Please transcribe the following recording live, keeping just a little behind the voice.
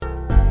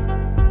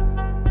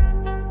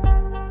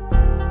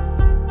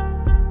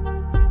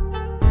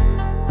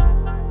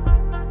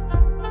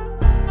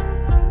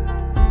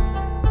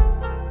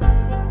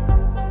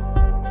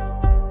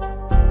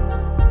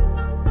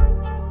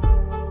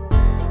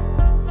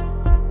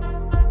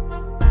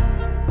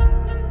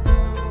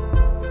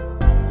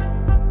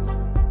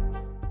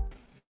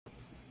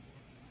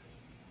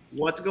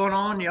What's going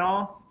on,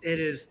 y'all?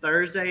 It is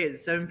Thursday at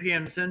 7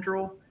 p.m.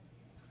 Central.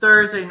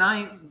 Thursday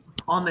night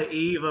on the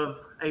eve of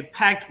a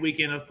packed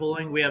weekend of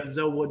pulling. We have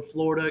Zillwood,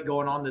 Florida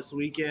going on this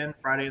weekend,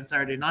 Friday and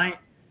Saturday night,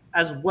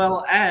 as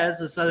well as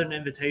the Southern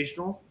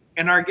Invitational.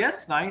 And our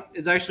guest tonight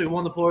is actually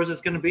one of the players that's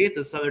going to be at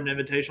the Southern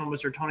Invitational,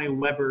 Mr. Tony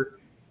Weber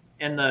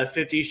in the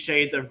 50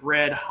 Shades of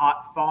Red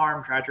Hot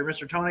Farm Tractor.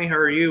 Mr. Tony, how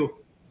are you?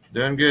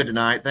 Doing good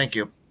tonight. Thank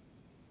you.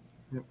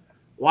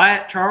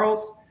 Wyatt,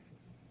 Charles,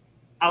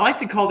 I like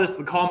to call this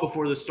the calm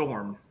before the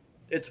storm.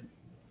 It's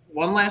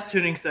one last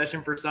tuning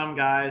session for some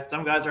guys.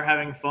 Some guys are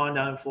having fun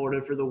down in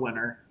Florida for the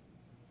winter.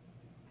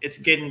 It's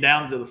getting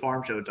down to the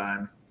farm show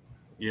time.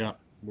 Yeah,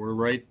 we're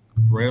right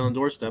on the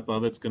doorstep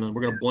of it. We're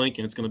gonna blink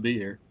and it's gonna be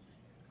here.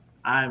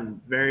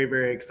 I'm very,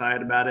 very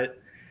excited about it.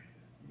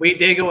 We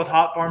did go with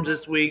hot farms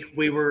this week.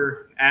 We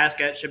were asked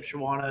at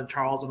Shipshewana,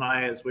 Charles and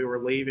I, as we were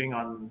leaving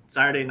on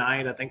Saturday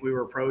night. I think we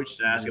were approached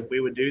to ask if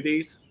we would do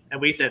these, and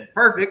we said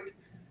perfect.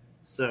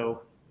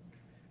 So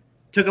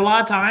took a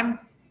lot of time.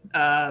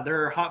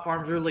 There are hot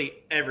farms really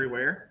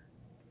everywhere.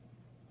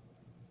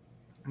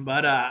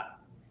 But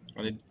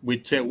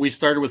we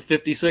started with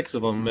 56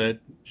 of them at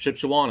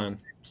Shipshewana,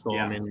 so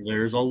Yeah. I mean,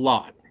 there's a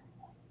lot.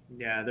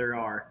 yeah, there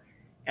are.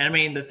 And I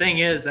mean, the thing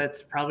is,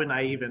 that's probably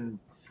not even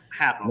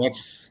half of them.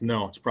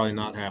 It's probably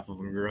not half of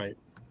them. You're right.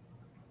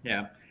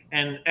 Yeah.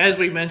 And as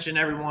we mentioned,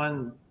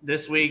 everyone,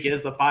 this week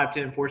is the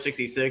 510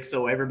 466,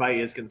 so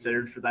everybody is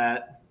considered for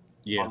that.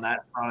 Yeah, On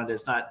that front,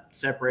 it's not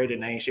separated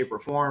in any shape or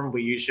form.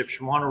 We use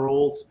Shipshewana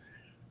rules.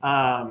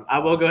 I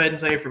will go ahead and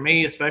say for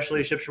me,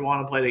 especially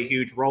Shipshewana played a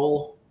huge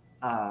role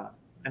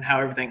in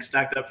how everything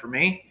stacked up for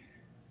me.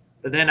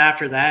 But then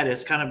after that,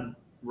 it's kind of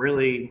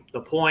really the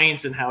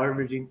points and how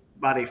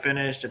everybody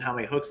finished and how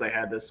many hooks they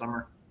had this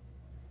summer.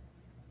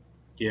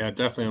 yeah,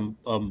 definitely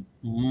a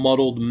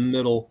muddled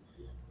middle.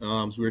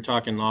 So we were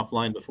talking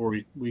offline before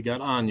we got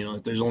on. You know,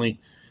 there's only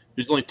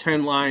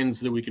 10 lines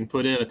that we can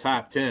put in a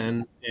top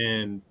 10,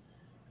 and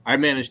I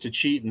managed to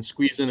cheat and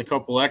squeeze in a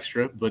couple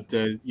extra, but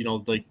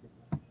like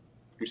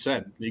we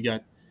said, you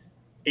got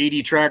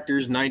 80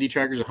 tractors, 90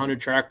 tractors,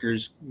 100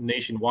 tractors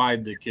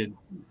nationwide that could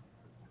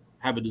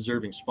have a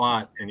deserving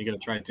spot, and you got to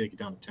try and take it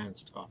down to 10.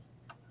 It's tough.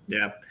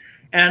 Yeah.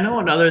 And I know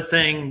another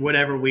thing,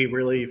 whenever we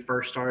really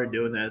first started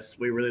doing this,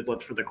 we really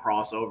looked for the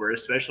crossover,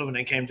 especially when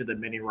it came to the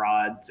mini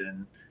rods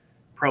and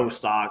pro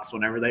stocks,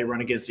 whenever they run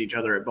against each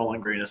other at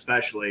Bowling Green,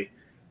 especially.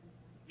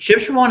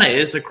 Shipshewana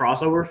is the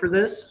crossover for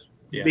this.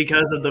 Yeah.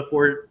 Because of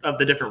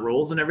the different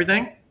rules and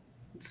everything.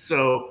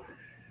 So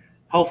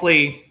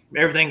hopefully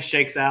everything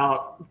shakes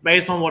out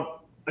based on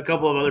what a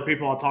couple of other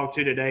people I talked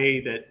to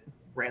today that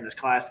ran this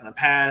class in the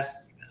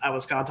past. I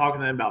was kind of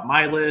talking to them about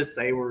my list.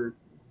 They were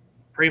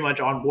pretty much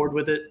on board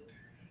with it.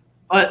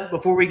 But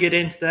before we get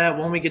into that,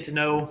 why don't we get to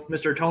know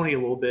Mr. Tony a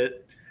little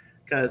bit?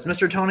 Because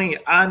Mr. Tony,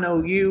 I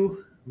know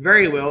you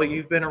very well.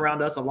 You've been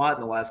around us a lot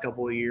in the last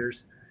couple of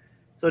years.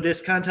 So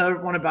just kind of tell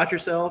everyone about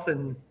yourself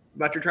and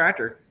about your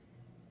tractor.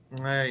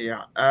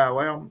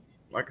 Well,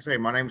 like I say,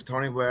 my name is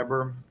Tony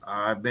Weber.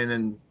 I've been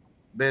in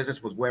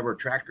business with Weber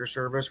Tractor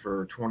Service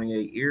for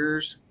 28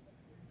 years.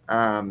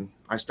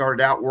 I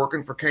started out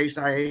working for Case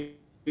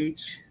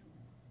IH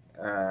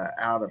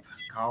out of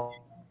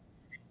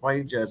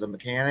college as a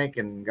mechanic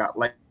and got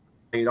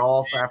laid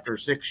off after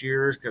 6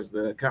 years because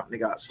the company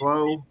got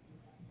slow.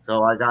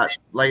 So I got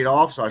laid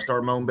off. So I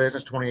started my own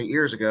business 28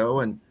 years ago.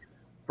 And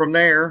from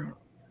there,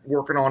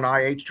 working on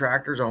IH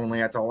tractors only.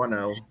 That's all I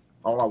know.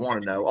 All I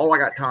want to know, all I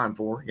got time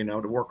for, to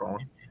work on.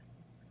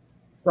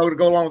 So to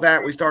go along with that,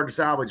 we started a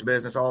salvage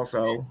business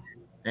also.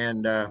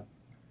 And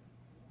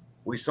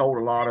we sold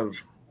a lot of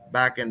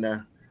back in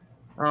the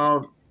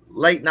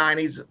late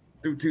 90s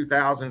through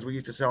 2000s. We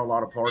used to sell a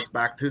lot of parts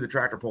back to the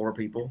tractor puller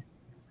people.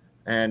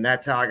 And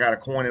that's how I got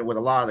acquainted with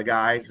a lot of the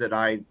guys that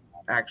I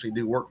actually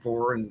do work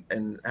for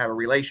and have a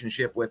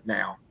relationship with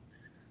now.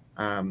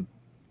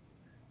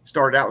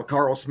 Started out with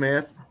Carl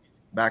Smith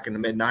back in the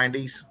mid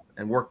 90s.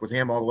 And worked with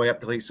him all the way up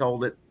till he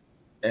sold it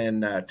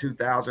in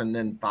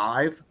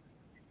 2005.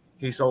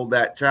 He sold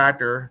that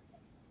tractor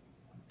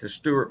to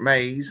Stuart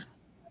Mays,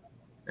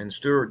 and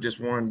Stuart just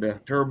wanted the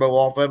turbo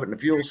off of it and the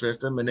fuel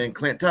system, and then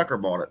Clint Tucker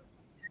bought it,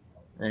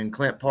 and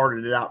Clint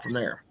parted it out from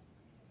there.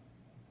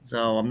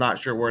 So I'm not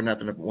sure where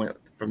nothing went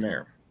from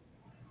there.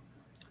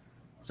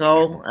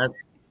 So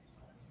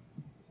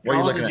what are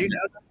you looking at?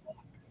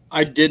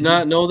 I did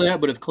not know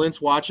that, but if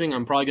Clint's watching,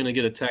 I'm probably going to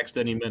get a text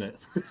any minute.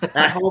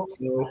 I hope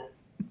so.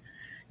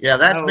 Yeah,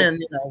 that's been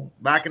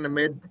back in the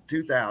mid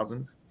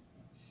 2000s.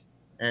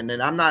 And then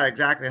I'm not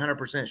exactly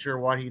 100% sure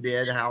what he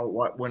did,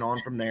 what went on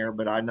from there,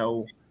 but I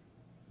know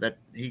that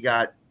he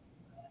got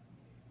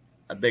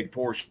a big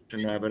portion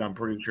of it, I'm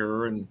pretty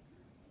sure. And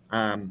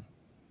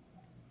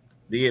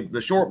the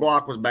short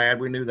block was bad.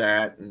 We knew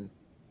that, and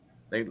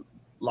they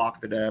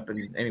locked it up.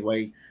 And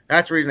anyway,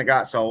 that's the reason it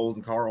got sold.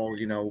 And Carl,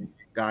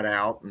 got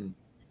out, and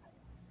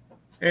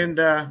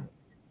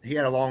he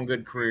had a long,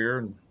 good career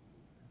and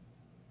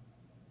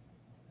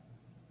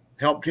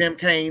helped Tim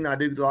Kane. I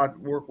do a lot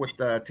of work with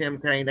Tim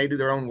Kane. They do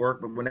their own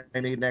work, but when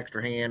they need an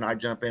extra hand, I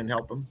jump in and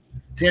help them.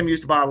 Tim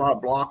used to buy a lot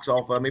of blocks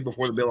off of me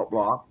before the billet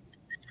block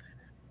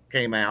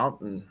came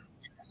out,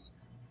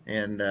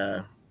 and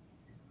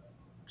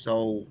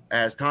so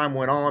as time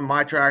went on,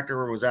 my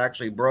tractor was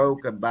actually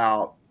broke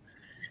about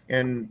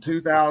in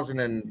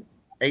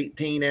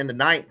 2018 into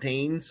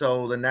 19.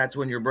 So then that's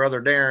when your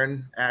brother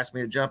Darren asked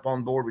me to jump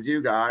on board with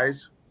you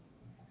guys.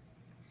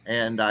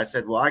 And I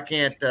said, well, I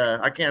can't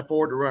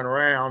afford to run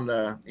around,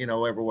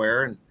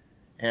 everywhere.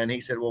 And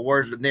he said, well,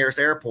 where's the nearest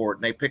airport?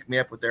 And they picked me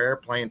up with their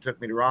airplane, took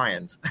me to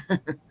Ryan's.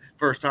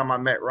 First time I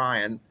met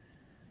Ryan,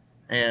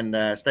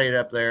 and stayed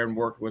up there and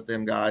worked with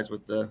them guys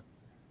with the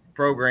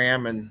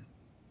program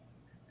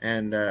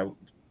and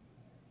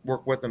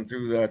worked with them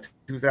through the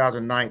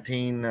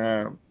 2019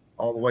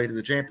 all the way to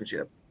the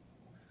championship.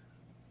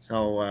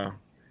 So,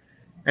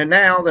 and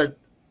now that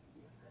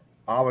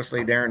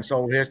obviously Darren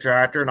sold his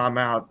tractor and I'm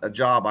out a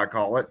job, I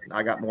call it,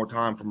 I got more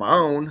time for my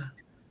own.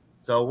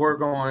 So we're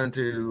going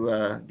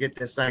to get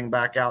this thing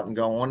back out and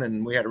going.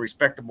 And we had a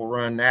respectable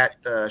run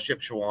at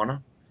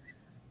Shipshewana.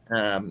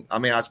 I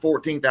was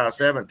 14th out of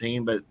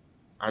 17, but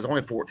I was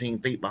only 14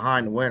 feet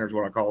behind the winners,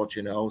 what I call it,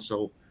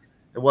 So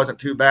it wasn't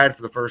too bad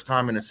for the first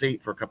time in a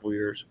seat for a couple of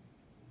years.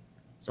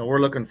 So we're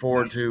looking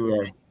forward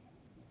to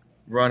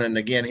running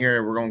again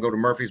here. We're going to go to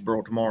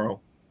Murfreesboro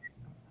tomorrow.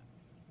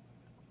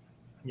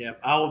 Yeah,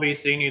 I will be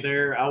seeing you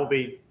there. I will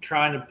be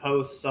trying to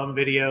post some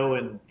video,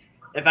 and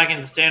if I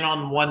can stand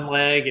on one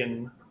leg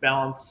and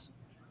balance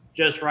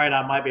just right,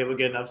 I might be able to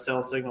get enough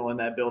cell signal in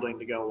that building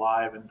to go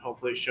live and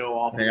hopefully show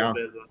off a little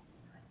bit of the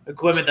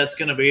equipment that's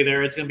going to be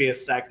there. It's going to be a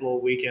stacked little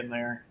weekend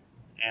there,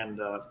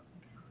 and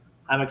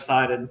I'm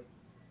excited.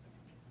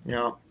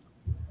 Yeah,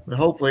 but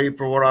hopefully,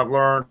 for what I've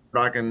learned,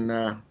 I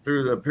can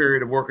through the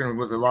period of working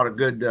with a lot of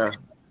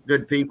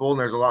good people, and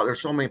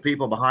there's so many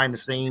people behind the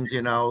scenes,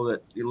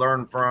 that you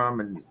learn from,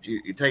 and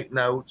you take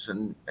notes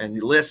and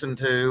you listen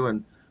to,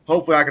 and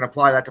hopefully I can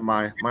apply that to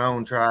my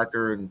own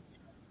tractor.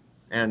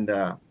 And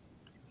the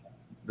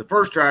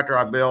first tractor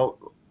I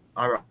built,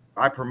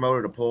 I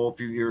promoted a pull a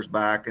few years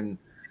back, and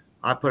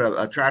I put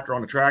a tractor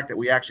on the track that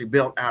we actually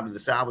built out of the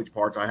salvage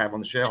parts I have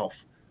on the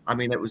shelf.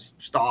 It was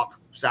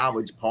stock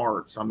salvage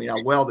parts. I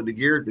welded the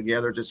gears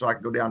together just so I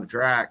could go down the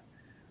track.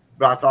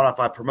 But I thought if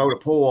I promote a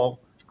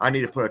pull, I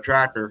need to put a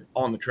tractor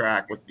on the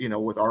track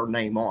with our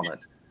name on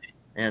it.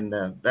 And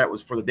that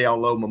was for the Dale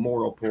Lowe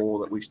Memorial Pull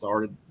that we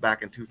started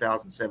back in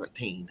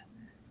 2017.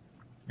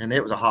 And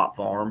it was a hot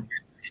farm.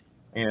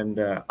 And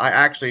I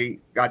actually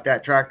got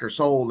that tractor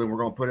sold, and we're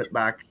going to put it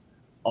back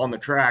on the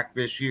track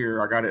this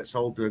year. I got it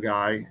sold to a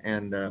guy,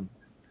 and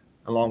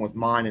along with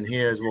mine and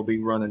his, we'll be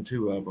running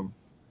two of them.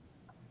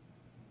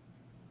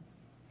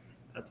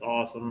 That's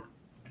awesome.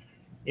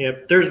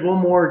 Yep. There's one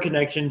more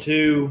connection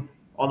too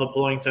on the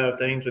pulling side of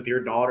things with your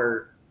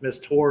daughter, Miss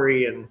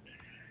Tori, and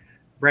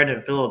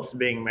Brandon Phillips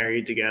being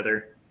married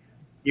together.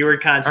 You were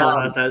kind of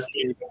telling us that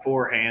story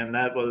beforehand.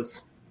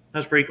 That's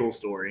a pretty cool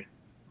story.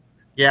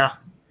 Yeah.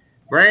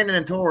 Brandon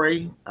and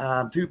Tori,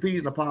 two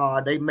peas in a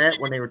pod, they met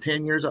when they were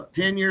 10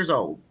 years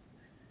old.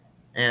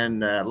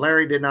 And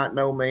Larry did not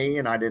know me,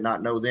 and I did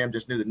not know them,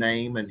 just knew the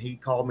name. And he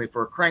called me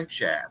for a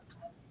crankshaft.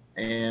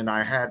 And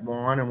I had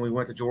one, and we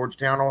went to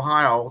Georgetown,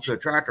 Ohio to a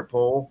tractor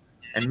pull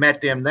and met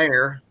them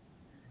there.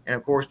 And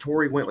of course,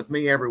 Tori went with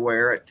me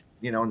everywhere.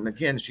 And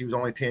again, she was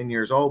only 10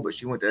 years old, but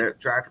she went to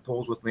tractor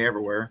pulls with me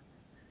everywhere.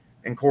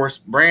 And of course,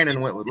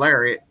 Brandon went with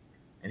Larry,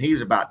 and he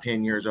was about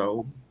 10 years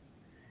old.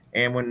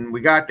 And when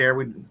we got there,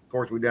 we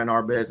done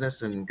our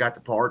business and got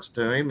the parts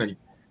to him.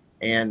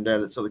 And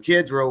so the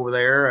kids were over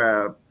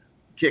there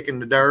kicking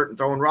the dirt and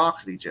throwing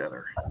rocks at each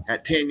other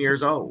at 10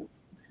 years old.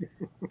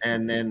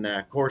 And then,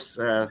 of course,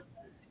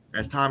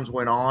 as times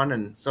went on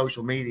and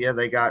social media,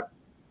 they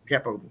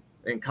kept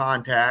in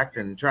contact,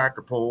 and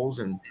tractor pulls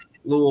and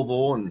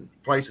Louisville and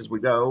places we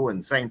go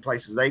and same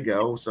places they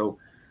go. So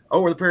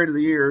over the period of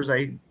the years,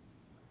 they,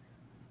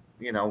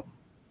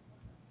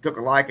 took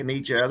a liking to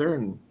each other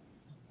and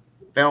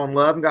fell in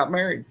love and got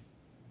married.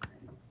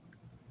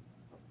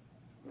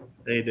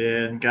 They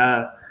did. Got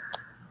a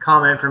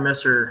comment from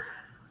Mr.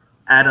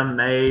 Adam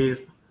Mays.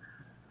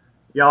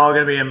 Y'all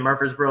going to be in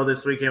Murfreesboro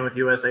this weekend with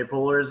USA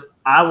Pullers.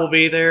 I will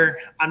be there.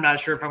 I'm not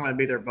sure if I'm going to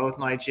be there both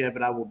nights yet,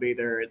 but I will be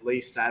there at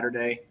least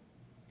Saturday.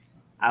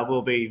 I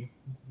will be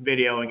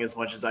videoing as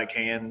much as I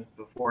can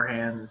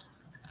beforehand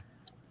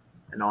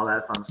and all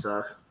that fun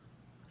stuff.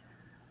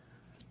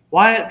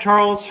 Wyatt,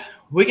 Charles,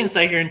 we can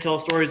stay here and tell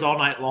stories all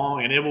night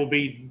long, and it will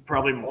be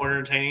probably more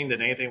entertaining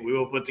than anything we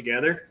will put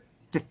together.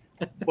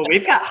 But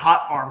we've got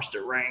hot farms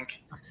to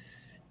rank.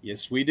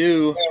 Yes, we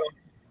do.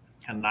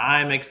 And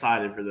I'm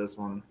excited for this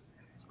one.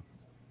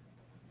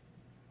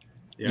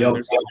 Yeah,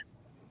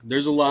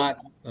 there's a lot.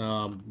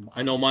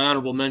 I know my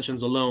honorable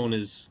mentions alone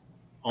is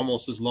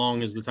almost as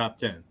long as the top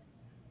 10.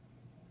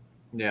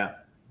 Yeah.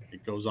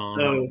 It goes on.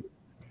 So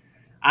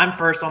I'm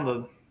first out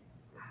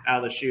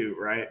of the chute,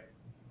 right?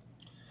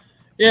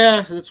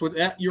 Yeah, that's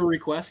at your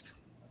request.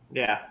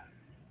 Yeah.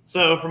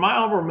 So for my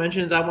honorable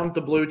mentions, I went with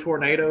the Blue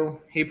Tornado.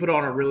 He put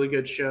on a really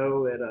good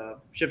show at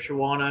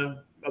Shipshewana,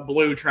 a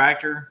blue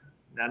tractor,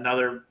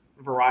 another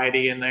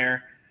variety in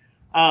there.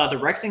 The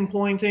Rexing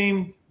pulling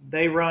team,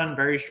 they run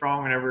very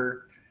strong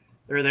whenever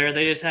they're there.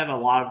 They just have a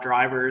lot of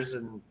drivers,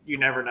 and you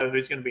never know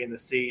who's going to be in the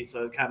seat,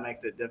 so it kind of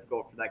makes it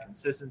difficult for that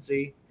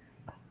consistency.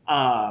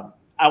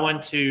 I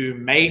went to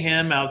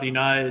Mayhem out of the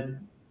United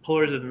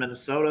Pullers of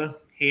Minnesota.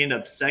 He ended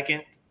up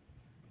second.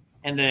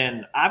 And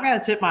then I've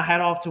got to tip my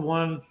hat off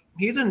to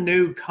he's a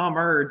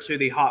newcomer to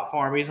the hot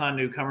farm. He's not a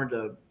newcomer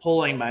to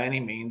pulling by any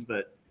means,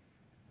 but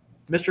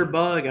Mr.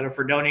 Bug out of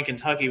Fredonia,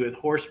 Kentucky with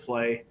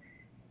Horseplay.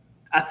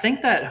 I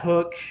think that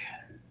hook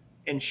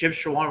in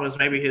Shipshewana was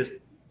maybe his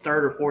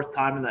third or fourth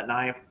time in that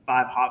 9.5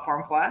 hot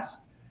farm class.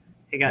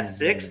 He got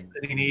sixth,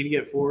 and he needed to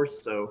get fourth.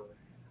 So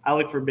I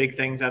look for big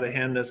things out of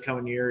him this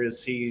coming year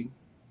as he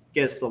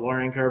gets the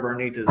learning curve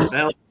underneath his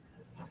belt.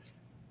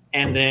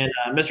 And then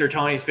Mr.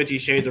 Tony's 50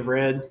 Shades of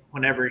Red,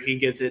 whenever he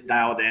gets it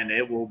dialed in,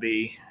 it will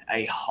be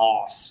a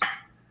hoss.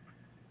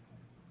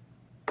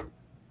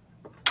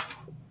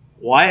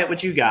 Wyatt,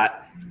 what you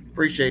got?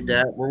 Appreciate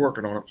that. We're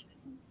working on it.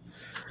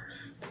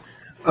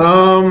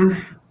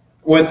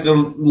 With the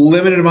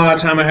limited amount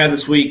of time I had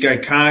this week, I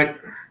kind of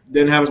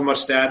didn't have as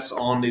much stats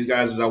on these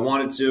guys as I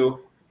wanted to.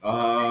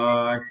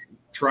 I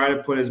tried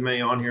to put as many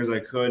on here as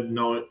I could,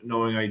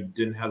 knowing I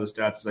didn't have the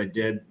stats as I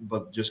did,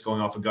 but just going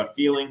off a gut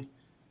feeling.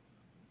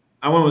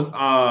 I went with,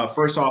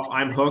 first off,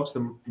 I'm Hooked,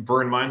 the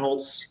Vern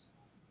Meinholz,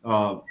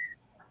 the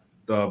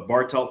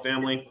Bartelt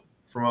family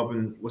from up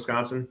in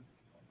Wisconsin.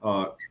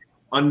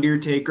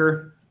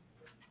 Undertaker,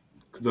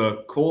 the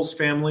Coles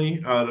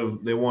family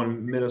they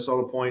won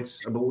Minnesota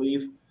points, I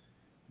believe.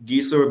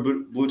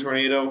 Giesler, Blue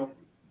Tornado,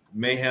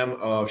 Mayhem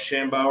of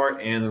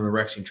Schambauer, and the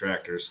Rexing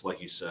Tractors,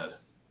 like you said.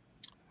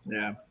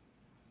 Yeah.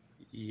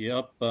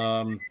 Yep.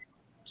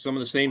 Some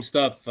of the same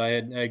stuff. I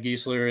had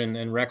Giesler and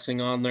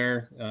Rexing on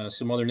there.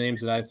 Some other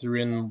names that I threw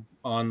in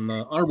on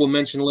the honorable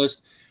mention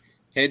list.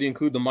 Had to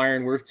include the Meyer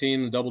and Worth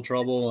team, the Double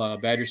Trouble,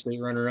 Badger State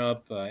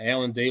runner-up,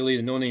 Alan Daly,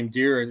 the No-Name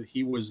Deer.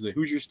 He was the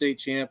Hoosier State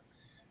champ.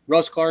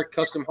 Russ Clark,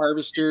 Custom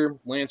Harvester,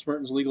 Lance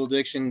Mertens, Legal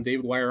Addiction,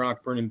 David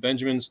Weirach, Vernon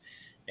Benjamins.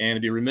 And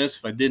it'd be remiss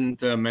if I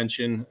didn't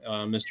mention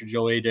Mr.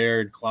 Joe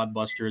Adair, Claude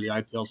Buster, the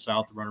IPL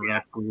South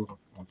runner-up, who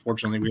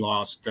unfortunately we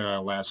lost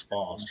last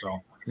fall.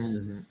 So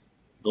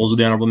those are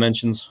the honorable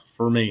mentions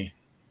for me.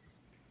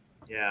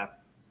 Yeah.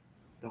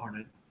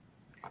 Darn it.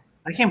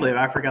 I can't believe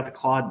I forgot the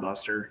Claude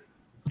Buster.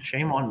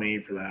 Shame on me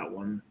for that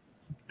one.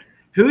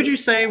 Who would you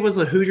say was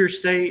a Hoosier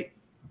State?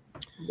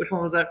 Which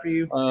one was that for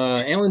you?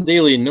 Alan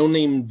Daly, No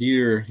Name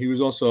Deer. He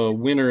was also a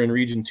winner in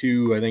Region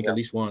 2, I think, at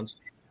least once.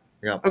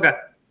 Yeah. Okay.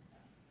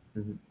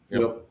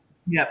 Yep.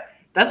 Yep.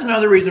 That's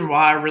another reason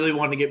why I really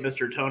wanted to get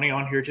Mr. Tony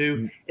on here,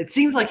 too. It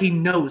seems like he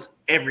knows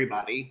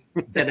everybody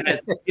that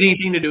has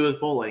anything to do with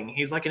bowling.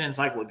 He's like an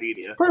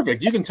encyclopedia.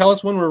 Perfect. You can tell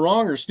us when we're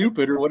wrong or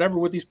stupid or whatever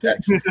with these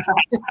picks.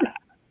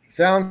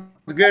 Sounds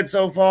good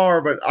so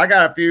far, but I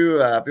got a few.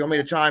 If you want me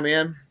to chime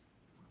in.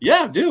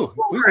 Yeah, do.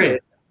 Please do.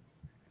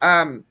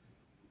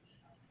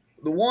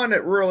 The one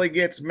that really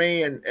gets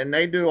me, and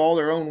they do all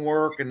their own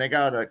work, and they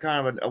got a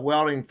kind of a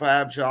welding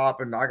fab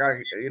shop, and I got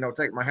to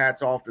take my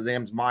hats off to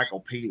them. Is Michael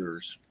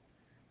Peters,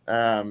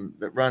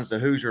 that runs the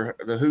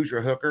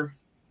Hoosier Hooker.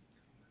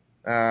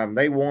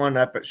 They won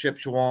up at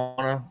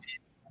Shipshewana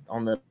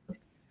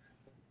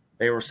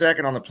they were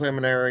second on the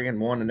preliminary and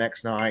won the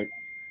next night.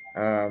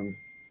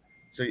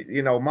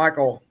 So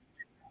Michael,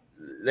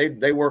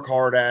 they work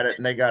hard at it,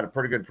 and they got a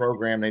pretty good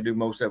program. They do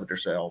most of it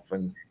themselves,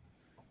 and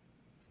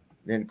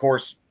then of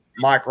course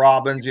Mike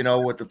Robbins,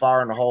 with the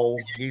Fire in the Hole,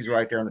 he's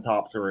right there in the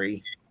top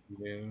three.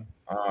 Yeah.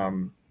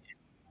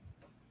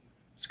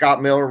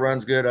 Scott Miller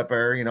runs good up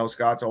there.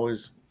 Scott's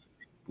always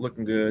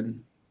looking good.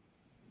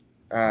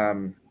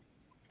 That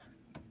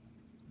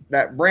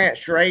Brant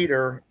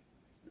Schrader,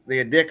 the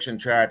addiction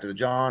tractor, the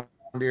John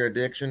Deere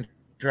addiction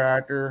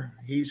tractor,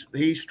 he's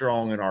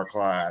strong in our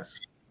class.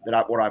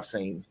 What I've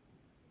seen.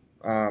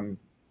 Of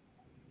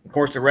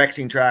course, the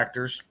Rexing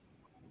tractors.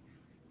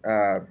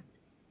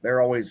 They're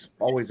always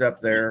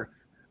up there.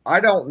 I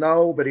don't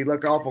know, but he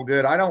looked awful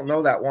good. I don't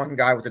know that one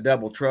guy with the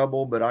Double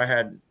Trouble, but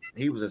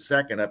he was a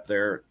second up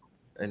there,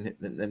 and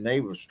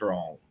they were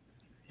strong.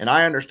 And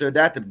I understood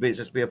that to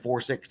just be a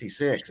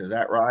 466. Is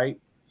that right?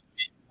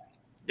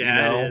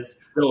 Yeah, it is.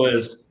 Still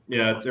is.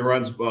 Yeah, it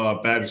runs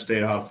Badger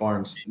State Hot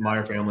Farms,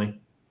 Meyer family.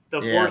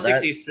 The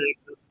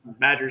 466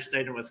 Badger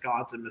State in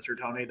Wisconsin, Mr.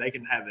 Tony, they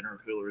can have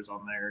intercoolers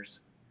on theirs.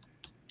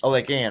 Oh,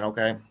 they can?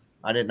 Okay.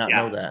 I did not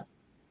know that.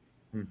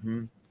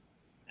 Mm-hmm.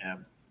 Yeah.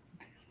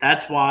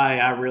 That's why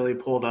I really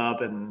pulled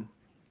up and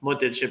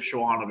looked at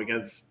Shipshewana,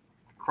 because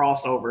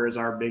crossover is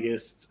our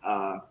biggest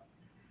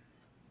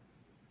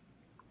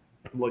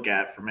look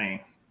at for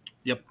me.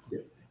 Yep.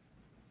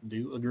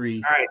 Do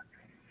agree. All right.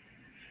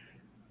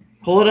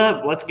 Pull it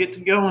up. Let's get to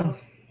going.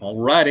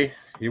 All righty.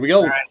 Here we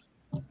go. All right.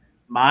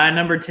 My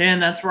number 10,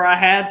 that's where I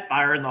had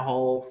Fire in the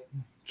Hole.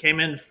 Came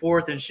in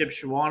fourth in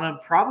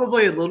Shipshewana,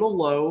 probably a little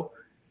low.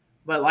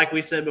 But like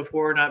we said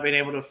before, not being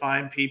able to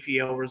find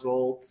PPL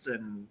results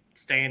and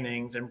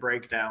standings and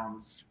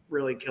breakdowns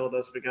really killed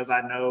us, because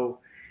I know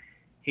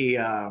he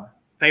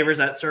favors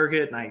that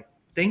circuit, and I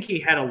think he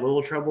had a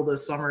little trouble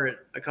this summer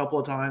a couple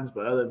of times,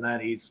 but other than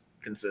that, he's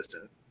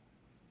consistent.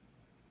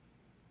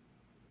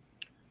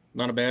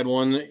 Not a bad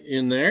one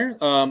in there.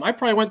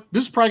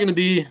 This is probably going to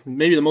be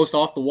maybe the most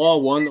off the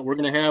wall one that we're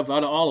going to have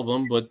out of all of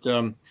them.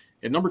 But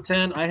at number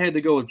 10, I had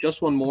to go with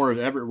just one more of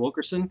Everett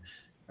Wilkerson.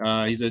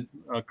 He's a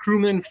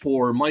crewman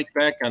for Mike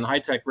Beck on High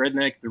Tech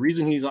Redneck. The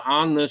reason he's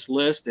on this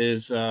list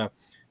is at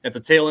the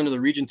tail end of the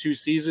Region 2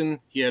 season,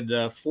 he had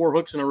 4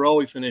 hooks in a row.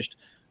 He finished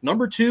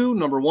number 2,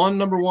 number 1,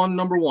 number 1,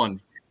 number 1.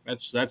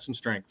 That's some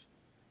strength.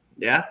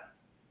 Yeah.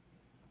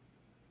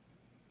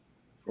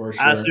 For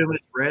sure. I assume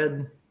it's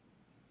red.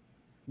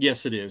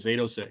 Yes, it is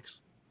 806.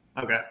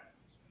 Okay.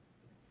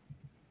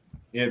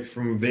 Yeah,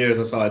 from videos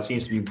I saw, it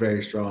seems to be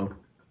very strong.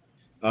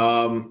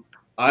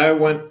 I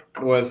went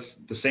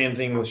with the same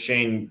thing with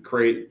Shane,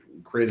 crazy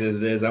as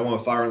it is. I went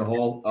with Fire in the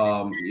Hole.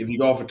 If you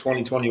go for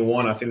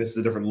 2021, I think this is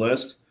a different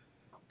list.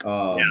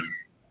 From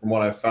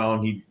what I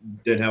found, he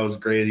didn't have as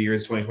great a year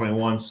as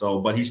 2021.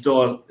 But he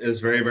still is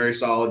very, very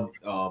solid.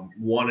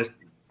 Won a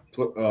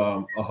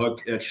hook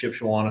at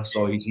Shipshewana,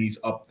 so he's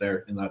up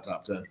there in that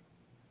top 10.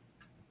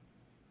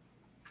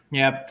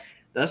 Yeah,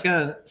 that's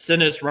going to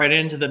send us right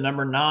into the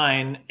number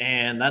 9,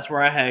 and that's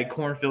where I had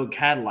Cornfield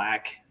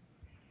Cadillac.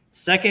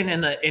 Second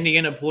in the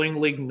Indiana Pulling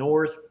League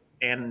North,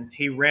 and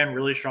he ran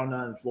really strong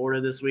down in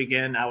Florida this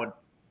weekend. I would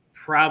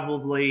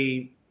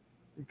probably,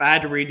 if I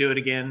had to redo it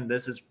again,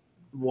 this is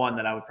one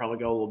that I would probably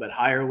go a little bit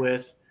higher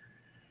with.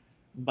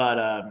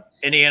 But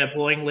Indiana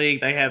Pulling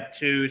League, they have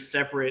 2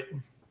 separate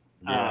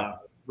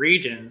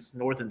regions,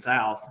 North and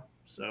South.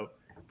 So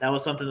that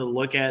was something to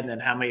look at, and then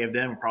how many of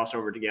them crossed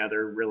over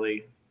together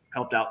really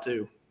helped out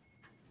too.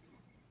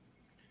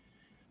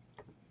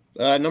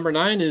 Number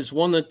 9 is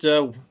one that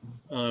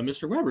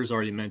Mr. Weber's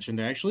already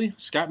mentioned, actually.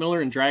 Scott Miller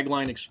and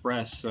Dragline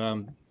Express.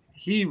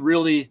 He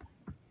really,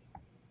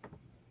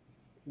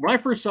 when I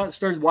first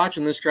started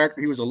watching this tractor,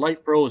 he was a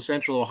light pro of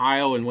Central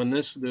Ohio, and when the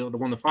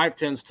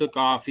 510s took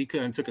off, he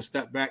kind of took a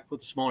step back, put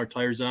the smaller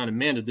tires on, and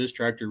man, did this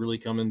tractor really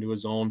come into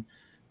his own.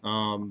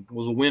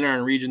 Was a winner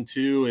in Region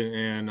 2,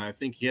 and I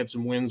think he had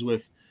some wins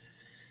with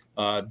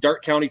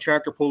Dark County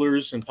tractor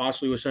pullers and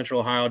possibly with Central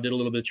Ohio. Did a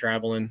little bit of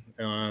traveling.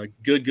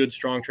 Good,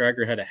 strong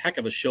tractor. Had a heck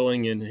of a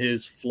showing in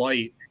his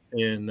flight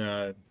in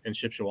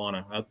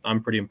Shipshewana.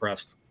 I'm pretty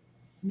impressed.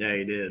 Yeah,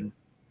 he did.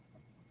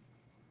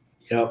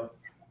 Yep.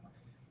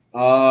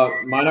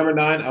 My number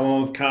 9, I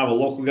went with kind of a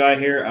local guy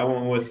here. I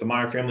went with the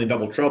Meyer Family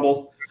Double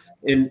Trouble.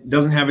 He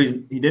didn't have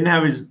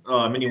his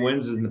many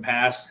wins in the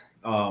past.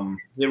 He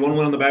had one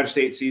win on the Badger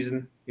State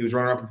season. He was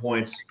runner up in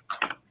points.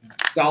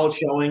 Solid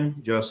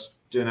showing, just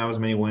didn't have as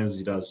many wins as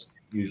he does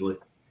usually.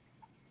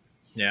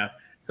 Yeah.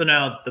 So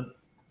now the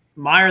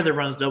Meyer that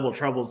runs Double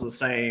Trouble is the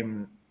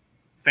same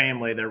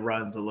family that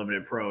runs the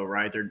Limited Pro,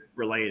 right? They're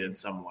related in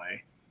some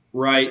way.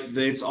 Right.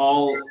 It's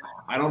all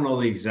 – I don't know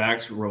the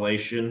exact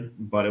relation,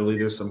 but at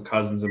least there's some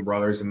cousins and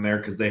brothers in there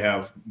because they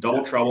have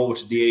Double Trouble,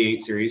 which is the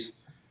 88 series,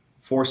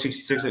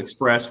 466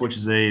 Express, which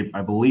is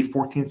I believe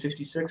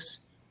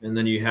 1466, and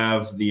then you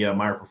have the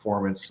Meyer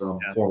Performance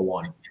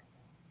 4-1.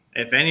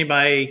 If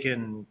anybody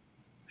can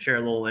share a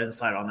little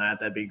insight on that,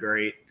 that'd be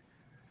great.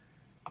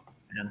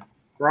 And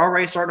we're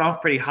already starting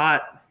off pretty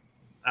hot.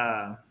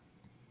 A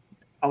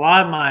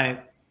lot of my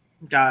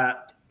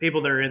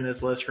people that are in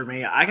this list for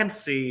me, I can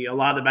see a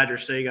lot of the Badger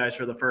City guys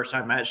for the first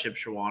time at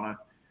Shipshewana,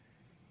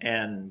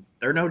 and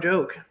they're no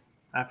joke.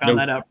 I found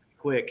that out pretty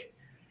quick.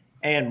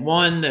 And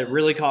one that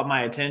really caught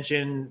my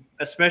attention,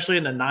 especially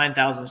in the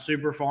 9,000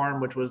 Super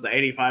Farm, which was the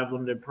 85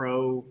 Limited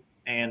Pro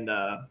and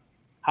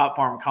Hot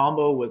Farm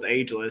combo, was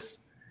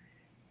Ageless.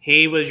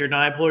 He was your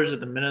 9 pullers at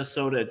the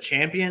Minnesota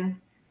champion.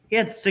 He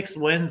had 6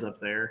 wins up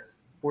there,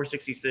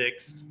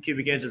 466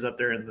 cubic inches up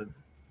there in the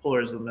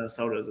pullers of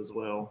Minnesotas as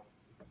well.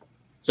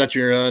 Is that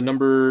your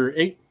number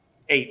 8?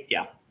 8,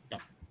 yeah.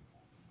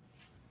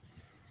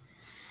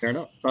 Fair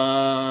enough.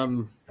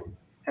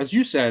 As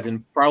you said,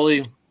 and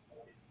probably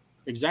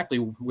exactly,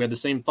 we had the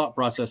same thought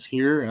process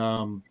here.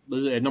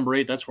 At number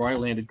 8, that's where I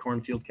landed,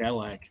 Cornfield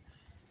Cadillac.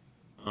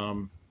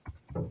 Had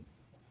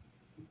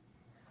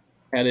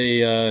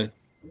a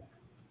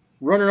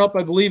runner-up,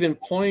 I believe, in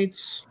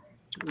points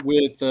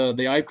with the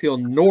IPL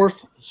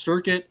North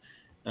Circuit.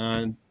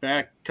 Back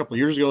a couple of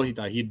years ago, he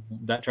thought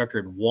that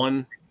tractor had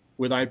won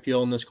with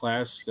IPL in this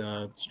class.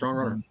 Strong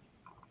runner.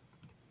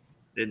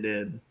 It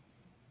did.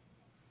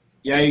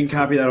 Yeah, you can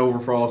copy that over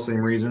for all the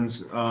same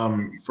reasons.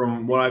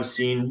 From what I've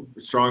seen,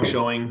 strong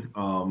showing.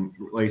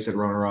 Like you said,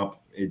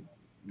 runner-up. It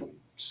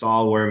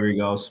solid wherever he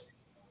goes.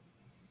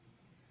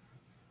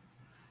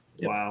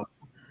 Wow.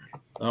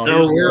 Oh,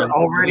 so we're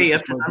already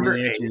up to number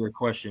 8. Answer your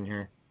question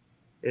here.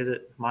 Is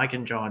it Mike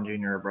and John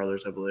Jr. are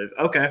brothers, I believe?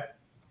 Okay.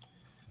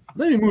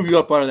 Let me move you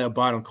up out of that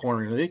bottom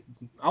corner.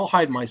 I'll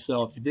hide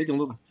myself. You dig a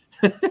little.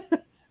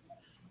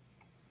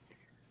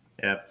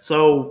 Yeah.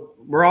 So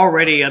we're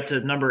already up to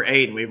number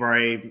 8, and we've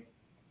already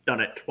done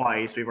it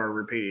twice. We've already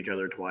repeated each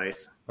other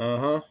twice.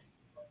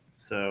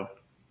 So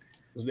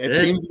it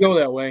seems to go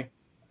that way.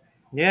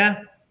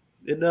 Yeah,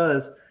 it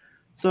does.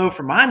 So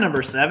for my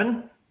number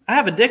 7, I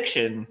have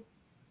Addiction.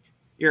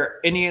 your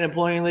Indiana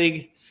Pulling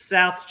League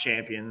South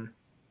champion.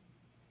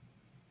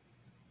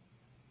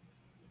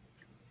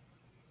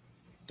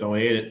 Don't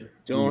hate it.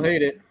 Don't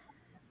hate it.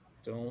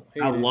 Don't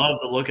hate I it. love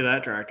the look of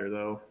that tractor,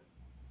 though.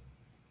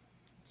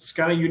 It's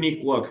got a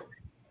unique look.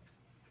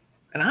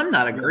 And I'm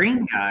not a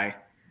green guy.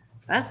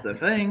 That's the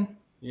thing.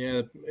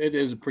 Yeah, it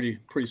is a pretty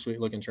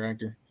sweet looking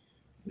tractor.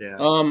 Yeah.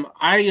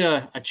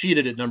 I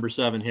cheated at number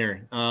 7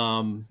 here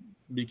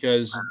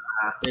because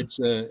it's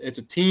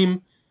a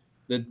team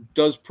that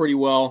does pretty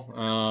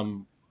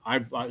well. I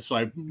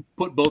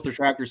put both the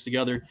tractors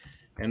together,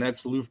 and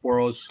that's the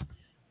Lufboros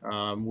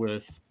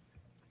with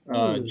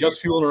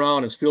Just Fueling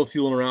Around and Still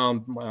Fueling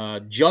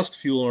Around. Just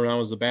Fueling Around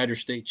was the Badger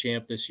State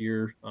champ this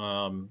year,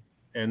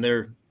 and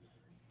they're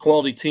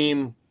quality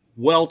team,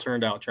 well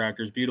turned out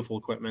tractors, beautiful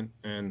equipment,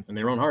 and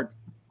they run hard.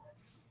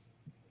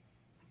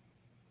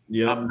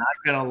 Yeah, I'm not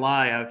gonna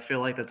lie, I feel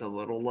like that's a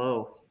little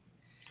low.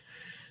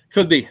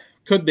 Could be.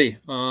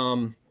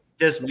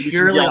 Just Maybe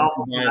purely some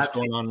off geography bias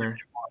going on there.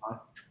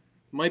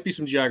 Might be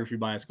some geography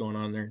bias going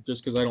on there,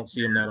 just because I don't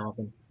see them that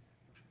often.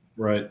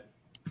 right.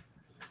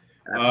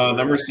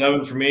 Number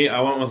 7 for me, I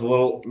went with a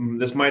little.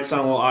 This might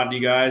sound a little odd to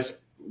you guys.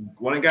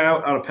 One guy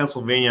out of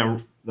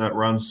Pennsylvania that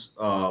runs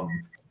FPP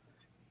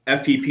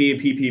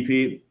and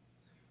PPP,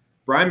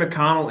 Brian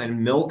McConnell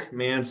and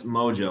Milkman's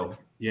Mojo.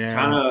 Yeah.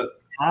 Kind of.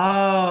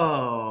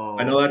 Oh.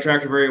 I know that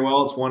tractor very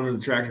well. It's one of the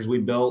tractors we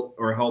built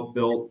or helped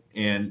build,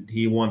 and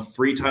he won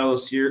 3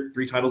 titles this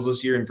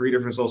year in 3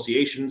 different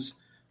associations: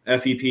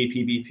 FPP,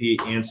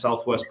 PPP, and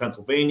Southwest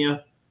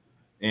Pennsylvania,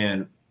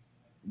 and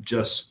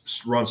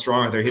just runs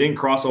strong out there. He didn't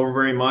cross over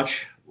very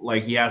much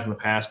like he has in the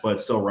past, but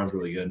it still runs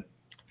really good.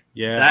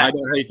 Yeah, I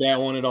don't hate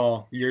that one at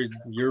all.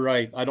 You're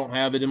right. I don't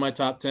have it in my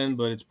top 10,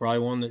 but it's probably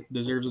one that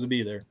deserves to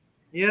be there.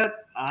 Yep,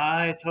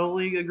 I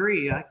totally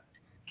agree. I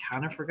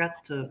kind of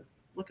forgot to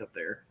look up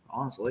there,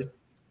 honestly.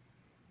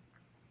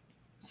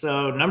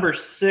 So number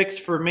 6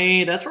 for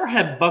me, that's where I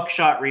had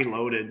Buckshot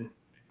Reloaded.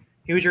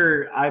 He was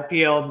your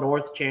IPL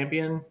North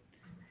champion.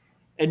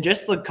 And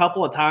just the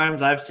couple of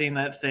times I've seen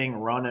that thing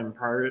run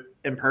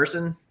in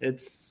person,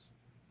 it's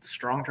a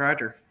strong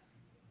tractor.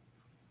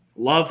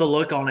 Love the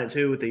look on it,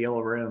 too, with the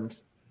yellow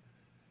rims.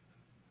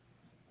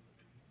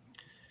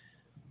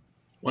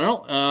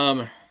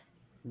 Well,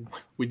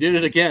 we did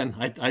it again.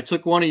 I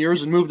took one of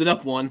yours and moved it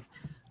up one.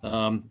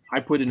 I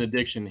put an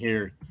Addiction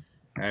here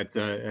at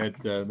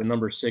the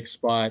number 6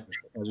 spot.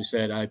 As we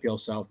said, IPL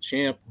South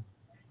champ.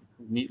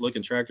 Neat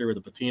looking tractor with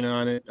a patina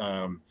on it.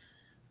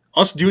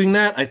 Us doing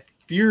that, I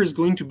fear, is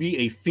going to be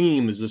a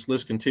theme as this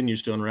list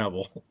continues to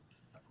unravel.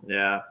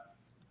 Yeah.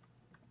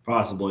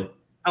 Possibly.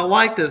 I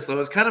like this, though.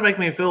 It's kind of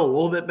making me feel a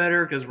little bit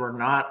better because we're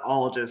not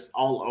all just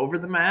all over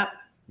the map.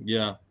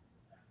 Yeah.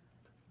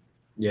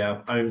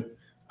 Yeah,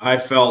 I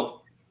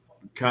felt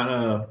kind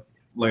of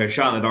like a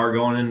shot in the dark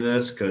going into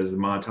this because the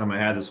amount of time I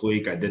had this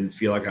week, I didn't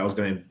feel like I was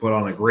going to put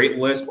on a great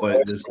list,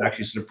 but this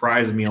actually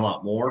surprised me a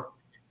lot more.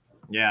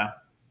 Yeah.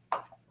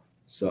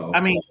 So,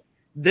 I mean,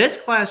 this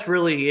class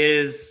really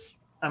is,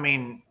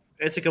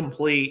 it's a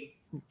complete,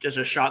 just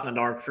a shot in the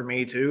dark for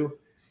me, too.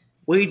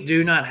 We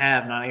do not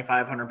have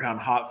 9,500-pound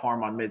hot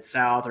farm on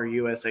Mid-South or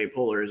USA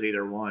pullers,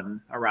 either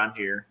one, around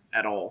here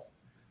at all.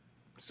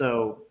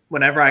 So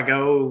whenever I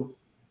go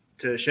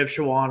to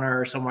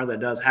Shipshewana or somewhere that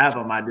does have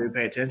them, I do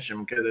pay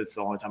attention because it's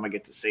the only time I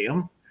get to see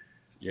them.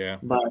 Yeah.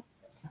 But,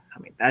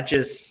 that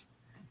just,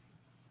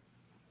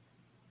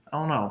 I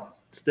don't know.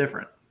 It's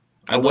different.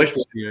 I wish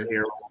we could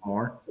hear a little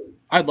more.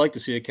 I'd like to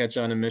see it catch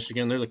on in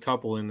Michigan. There's a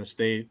couple in the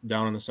state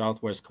down in the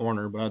southwest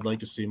corner, but I'd like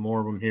to see more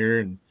of them here.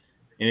 And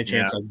any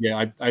chance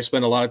I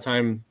spend a lot of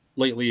time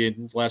lately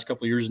in the last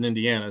couple of years in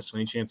Indiana, so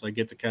any chance I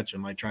get to catch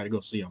them, I try to go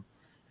see them.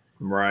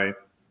 Right.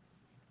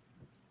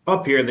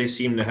 Up here, they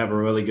seem to have a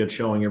really good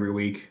showing every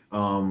week.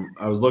 I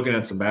was looking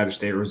at some Badger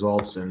State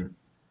results, and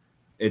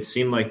it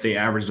seemed like they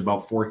averaged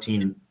about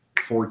 14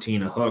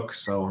 a hook.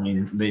 So,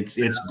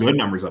 it's good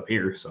numbers up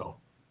here. So,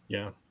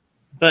 yeah.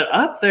 But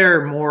up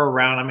there more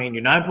around,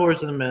 United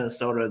Pullers in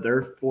Minnesota,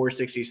 they're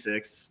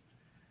 466.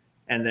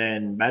 And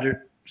then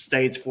Badger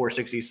State's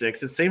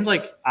 466. It seems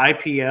like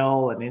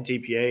IPL and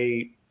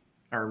NTPA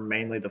are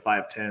mainly the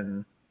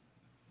 510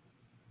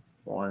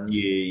 ones.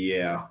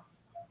 Yeah.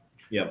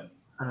 Yep.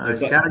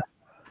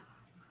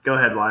 Go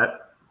ahead, Wyatt.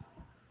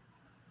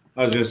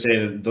 I was going to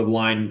say the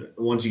line,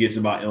 once you get to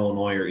about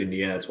Illinois or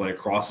Indiana, it's when it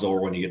crosses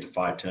over when you get to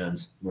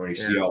 510s, where you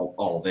see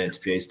all the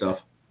NTPA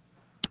stuff.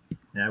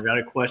 Yeah, I've got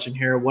a question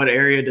here. What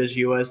area does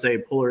USA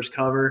Pullers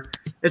cover?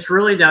 It's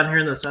really down here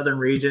in the southern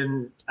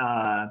region,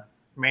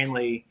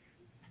 mainly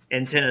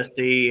in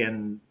Tennessee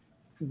and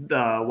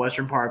the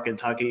western part of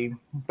Kentucky.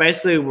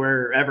 Basically,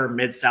 wherever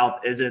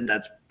Mid-South isn't,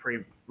 that's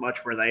pretty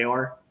much where they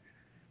are.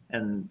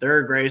 And they're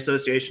a great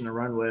association to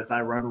run with.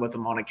 I run with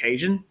them on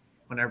occasion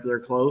whenever they're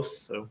close.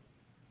 So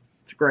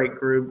it's a great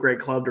group, great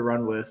club to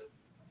run with.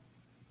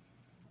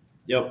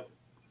 Yep.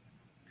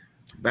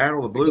 Battle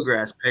of the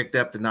Bluegrass picked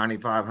up the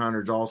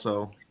 9,500s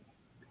also.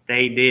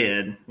 They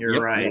did.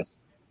 You're right. Yes.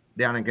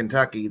 Down in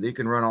Kentucky, they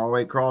can run all the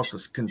way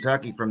across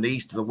Kentucky from the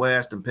east to the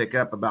west and pick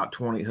up about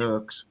 20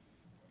 hooks.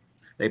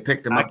 They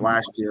picked him up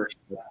last year.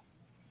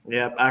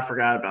 Yep, I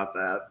forgot about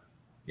that.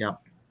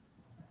 Yep.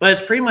 But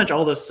it's pretty much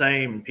all the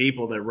same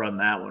people that run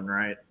that one,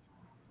 right?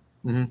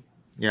 Mm-hmm.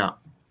 Yeah.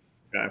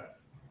 Okay.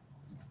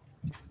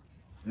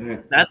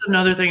 That's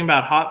another thing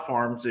about hot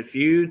farms. If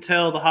you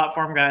tell the hot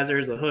farm guys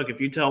there's a hook,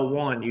 if you tell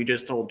one, you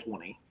just told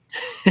 20.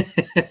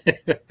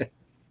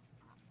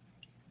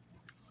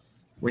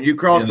 When you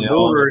cross the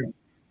border,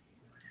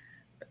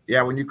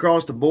 when you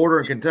cross the border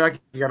in Kentucky,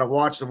 you got to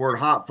watch the word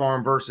hot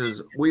farm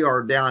versus we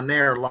are down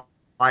there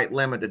light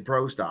limited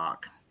pro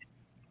stock.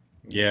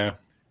 Yeah.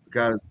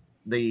 Because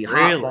the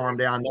hot farm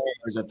down there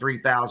is a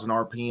 3,000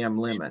 RPM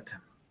limit.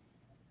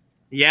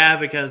 Yeah,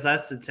 because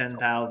that's the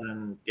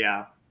 10,000.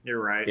 Yeah,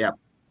 you're right. Yeah.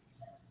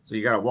 So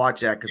you got to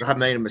watch that because I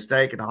made a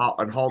mistake and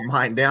hauled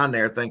mine down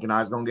there thinking I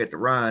was going to get to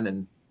run,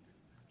 and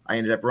I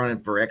ended up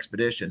running for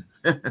Expedition.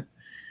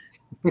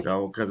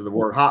 So because of the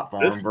word hot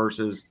farm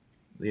versus,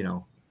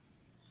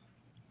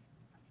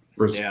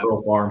 versus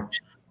pro farm.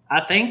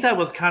 I think that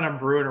was kind of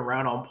brewing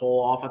around on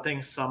pull off. I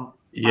think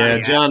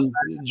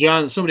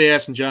John. Somebody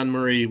asking John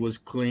Murray was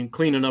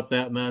cleaning up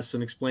that mess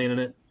and explaining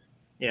it.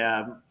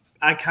 Yeah,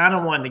 I kind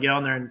of wanted to get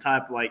on there and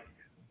type like,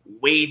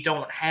 we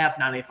don't have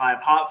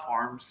 95 hot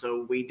farms,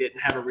 so we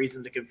didn't have a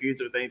reason to confuse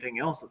it with anything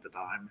else at the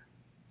time.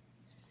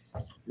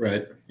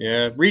 Right.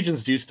 Yeah,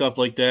 regions do stuff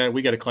like that.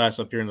 We got a class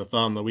up here in the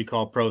thumb that we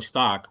call pro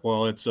stock.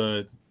 Well, it's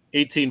a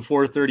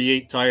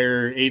 18,438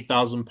 tire,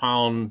 8,000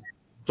 pound,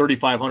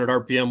 3,500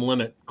 RPM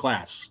limit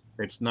class.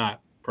 It's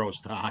not pro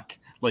stock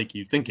like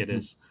you think it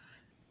is.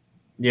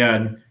 Yeah,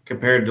 and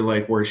compared to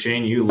like where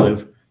Shane you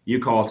live, you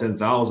call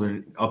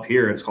 10,000 up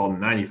here. It's called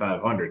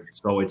 9,500.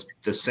 So it's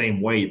the same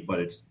weight, but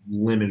it's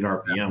limited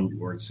RPM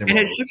or it's similar.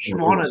 And it's just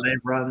Schwana. They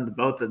run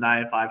both the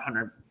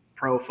 9,500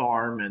 Pro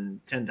Farm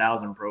and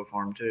 10,000 Pro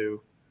Farm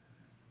too.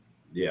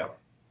 Yeah.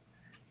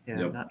 Yeah.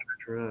 Yep. Not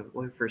sure.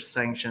 Look for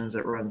sanctions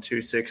that run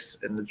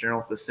 2.6 in the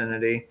general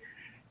vicinity.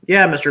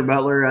 Yeah, Mr.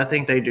 Butler. I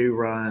think they do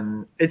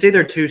run. It's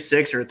either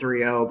 2.6 or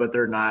 3.0, but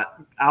they're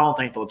not. I don't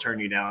think they'll turn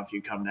you down if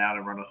you come down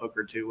and run a hook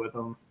or two with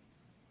them.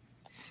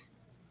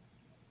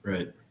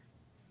 Right.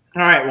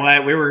 All right,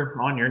 Wyatt, we were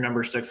on your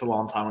number 6 a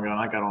long time ago, and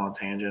I got on a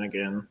tangent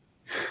again.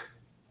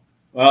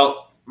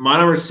 Well, my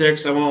number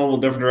 6, I went a little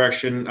different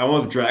direction. I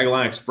went with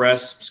Dragline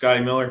Express,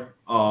 Scotty Miller.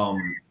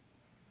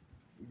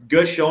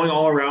 Good showing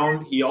all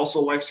around. He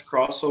also likes to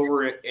cross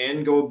over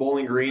and go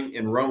Bowling Green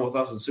and run with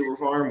us in Super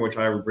Farm, which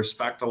I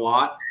respect a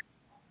lot.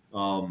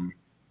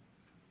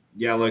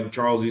 Yeah, like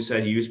Charles, you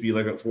said, he used to be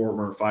like a 4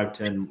 or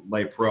 5'10"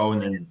 light pro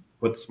and then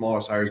put the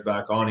smaller tires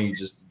back on. He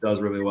just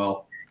does really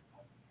well.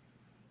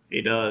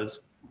 He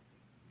does.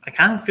 I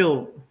kind of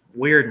feel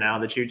weird now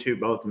that you two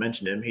both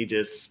mentioned him. He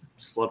just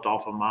slipped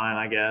off of mine,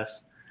 I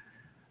guess.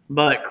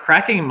 But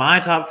cracking my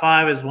top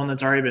 5 is one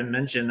that's already been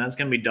mentioned. That's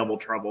going to be Double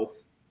Trouble.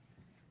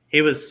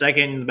 He was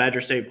second in the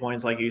Badger State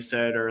points, like you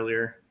said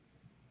earlier.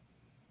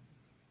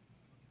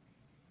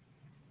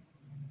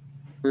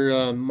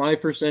 For my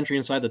first entry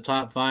inside the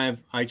top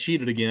 5, I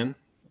cheated again.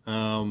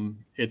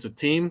 It's a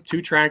team,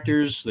 2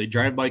 tractors. They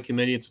drive by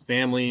committee. It's a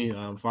family,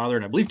 father,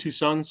 and I believe 2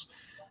 sons.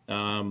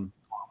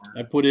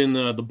 I put in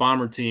the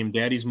Bomber team,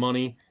 Daddy's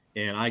Money,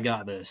 and I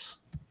got this.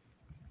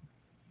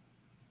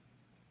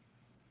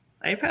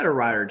 I've had a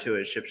rider or two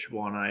at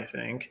Shipshawana, I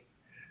think.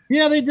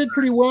 Yeah, they did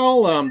pretty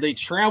well. They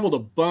traveled a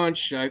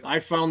bunch. I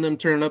found them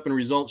turning up in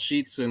result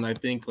sheets, and I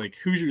think like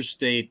Hoosier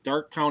State,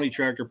 Darke County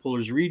Tractor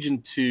Pullers,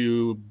 Region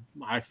 2.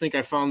 I think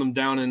I found them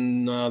down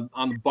in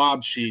on the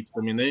Bob sheets. I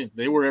mean,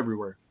 they were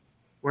everywhere.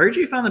 Where did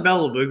you find the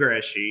Battle of the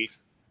Bluegrass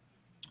sheets?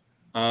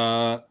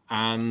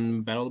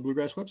 On Battle of the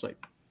Bluegrass website.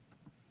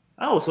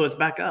 Oh, so it's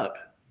back up.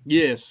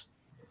 Yes.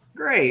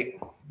 Great.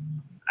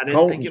 I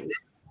didn't think it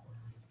was.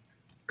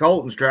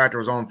 Colton's tractor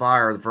was on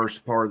fire the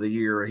first part of the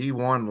year. He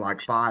won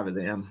like 5 of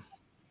them.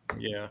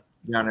 Yeah.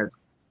 Down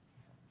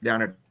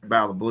at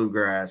Battle of the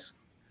Bluegrass.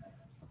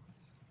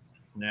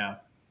 Yeah.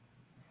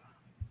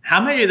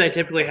 How many do they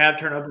typically have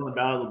turn up on the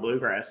Battle of the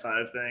Bluegrass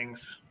side of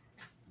things?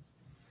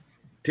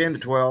 10 to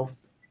 12.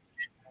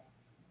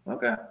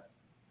 Okay.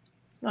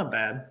 It's not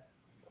bad.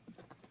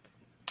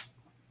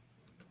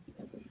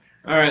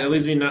 All right, that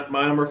leaves me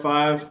my number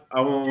 5.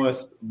 I went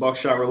with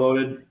Buckshot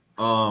Reloaded.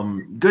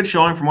 Good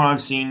showing from what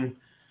I've seen.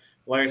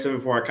 Like I said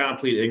before, I kind of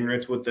plead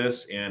ignorance with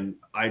this, and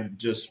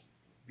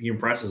he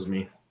impresses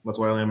me. That's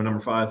why I land my number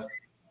 5.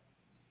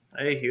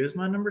 Hey, he was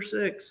my number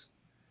 6.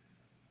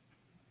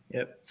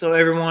 Yep. So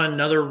everyone,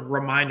 another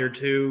reminder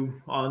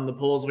too on the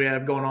pulls we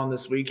have going on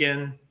this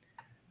weekend.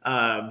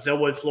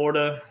 Zellwood,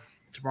 Florida,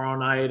 tomorrow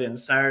night and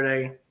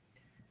Saturday,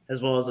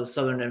 as well as a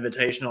Southern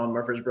Invitational in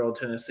Murfreesboro,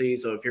 Tennessee.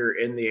 So if you're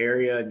in the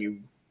area and you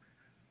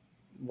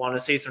want to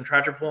see some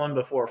tractor pulling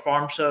before a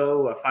farm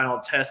show, a final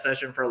test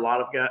session for a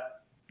lot of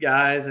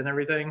guys and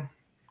everything,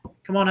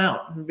 come on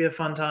out. It'll be a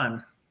fun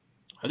time.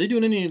 Are they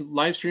doing any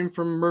live stream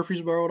from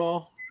Murfreesboro at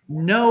all?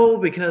 No,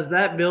 because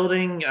that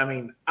building, I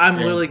mean, I'm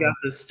really got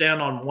to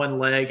stand on one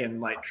leg and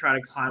like try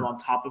to climb on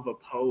top of a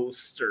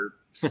post or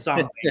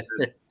something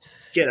to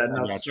get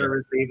enough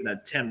service to even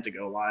attempt to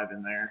go live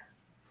in there.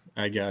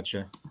 I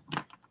gotcha.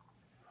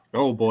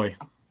 Oh boy,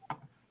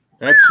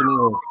 that's some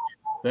work.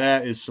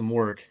 That is some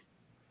work.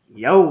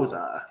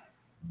 Yoza.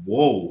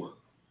 Whoa.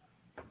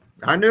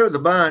 I knew it was a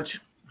bunch.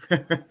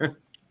 And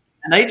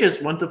they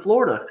just went to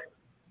Florida.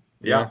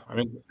 Yeah, I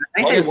mean, I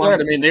think like I they won.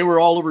 said, I mean, they were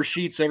all over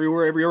sheets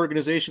everywhere. Every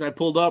organization I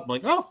pulled up, I'm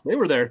like, oh, they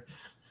were there.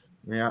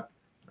 Yeah,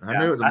 I Yeah,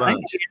 knew it was a bunch.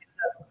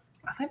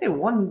 I think they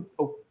won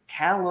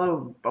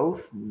Ocala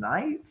both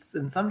nights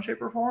in some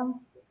shape or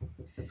form.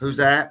 Who's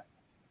that?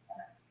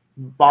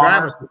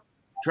 Bomber.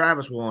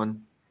 Travis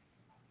won.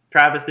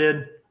 Travis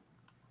did.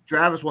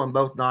 Travis won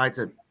both nights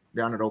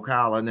down at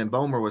Ocala, and then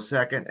Bomer was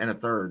second and a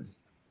third.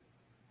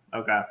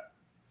 Okay.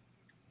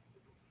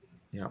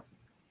 Yeah.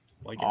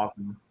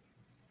 Awesome.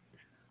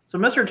 So,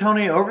 Mr.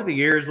 Tony, over the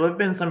years, what have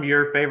been some of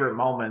your favorite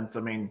moments?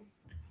 I mean,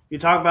 you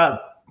talk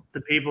about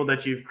the people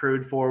that you've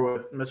crewed for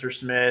with Mr.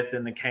 Smith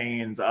and the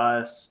Canes,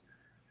 us.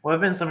 What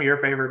have been some of your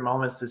favorite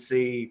moments to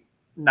see,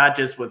 not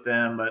just with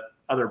them, but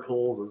other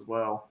pools as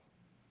well?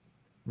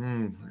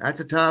 That's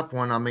a tough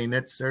one. I mean,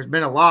 there's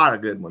been a lot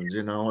of good ones,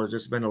 there's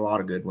just been a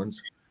lot of good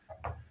ones.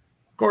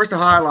 Of course, the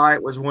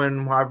highlight was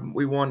when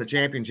we won the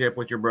championship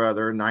with your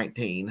brother in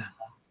 19,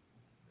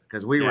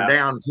 because we were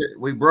down.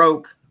 We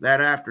broke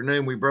that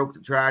afternoon. We broke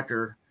the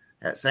tractor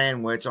at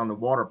Sandwich on the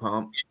water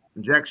pump,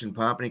 injection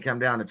pump, and he come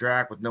down the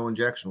track with no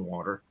injection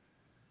water.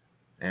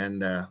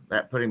 And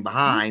that put him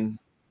behind.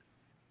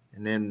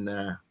 And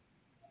then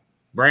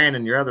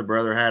Brandon, your other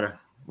brother, had a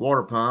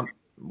water pump.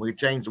 We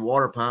changed the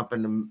water pump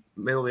in the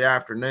middle of the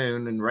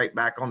afternoon and right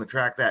back on the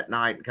track that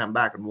night and come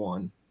back and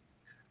won.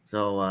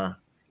 So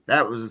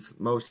that was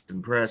most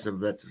impressive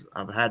that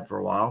I've had for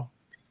a while.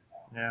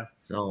 Yeah.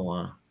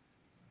 So,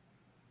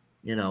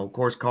 of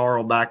course,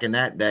 Carl back in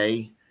that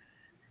day.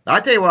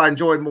 I tell you what I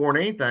enjoyed more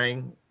than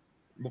anything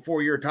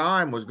before your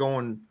time was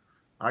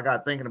I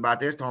got thinking about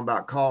this, talking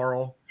about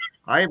Carl.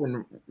 I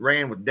even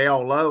ran with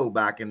Dale Lowe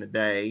back in the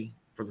day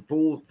for the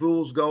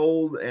Fool's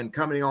Gold and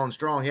coming on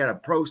strong. He had a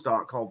pro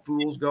stock called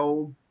Fool's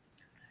Gold.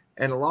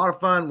 And a lot of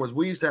fun was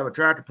we used to have a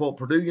tractor pull at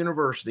Purdue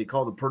University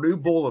called the Purdue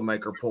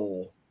Boilermaker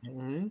Pull.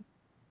 Mm-hmm.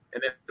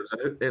 And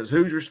it was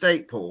Hoosier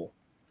State Pull.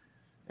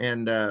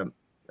 And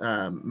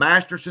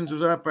Masterson's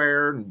was up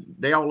there, and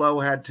Dale Lowe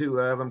had two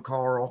of them.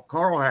 Carl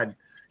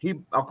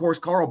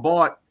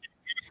bought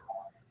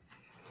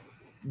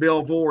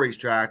Bill Voorhees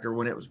tractor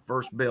when it was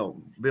first built.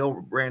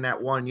 Bill ran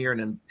that 1 year, and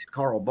then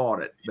Carl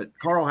bought it. But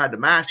Carl had the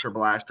Master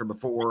Blaster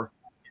before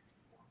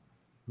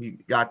he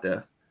got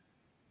the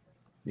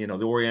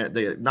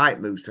Night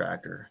Moves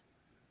tractor.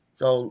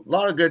 So a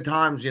lot of good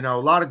times, a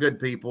lot of good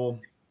people.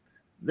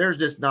 There's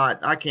just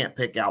I can't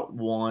pick out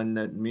one.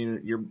 Me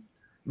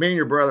and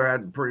your brother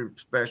had pretty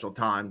special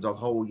times the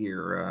whole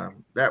year.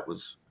 That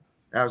was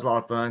a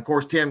lot of fun. Of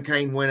course, Tim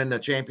Kaine winning the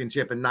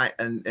championship in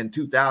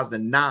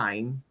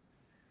 2009.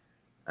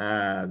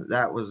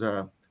 That was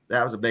a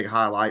big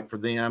highlight for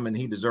them, and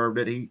he deserved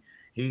it. He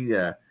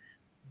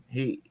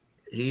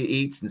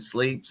eats and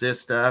sleeps this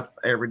stuff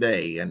every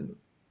day, and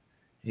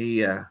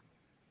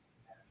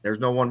there's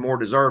no one more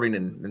deserving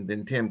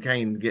than Tim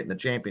Kaine getting the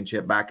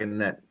championship back in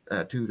that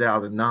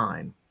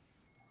 2009.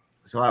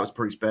 So that was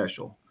pretty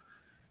special.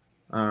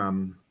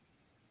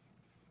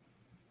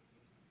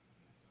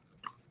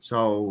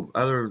 So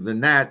other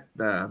than that,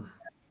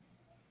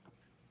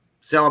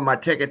 selling my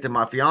ticket to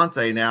my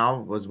fiance now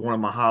was one of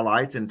my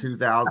highlights in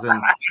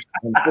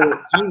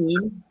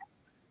 2014.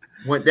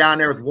 Went down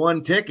there with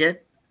one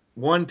ticket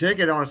on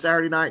a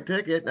Saturday night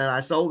ticket, and I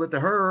sold it to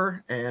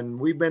her, and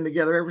we've been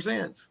together ever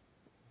since.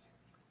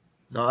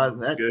 So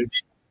good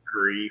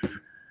grief.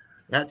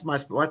 That's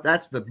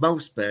the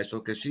most special,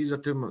 because she's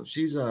on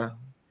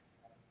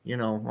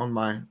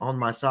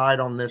my side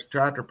on this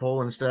tractor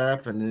pull and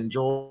stuff, and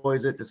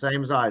enjoys it the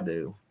same as I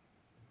do.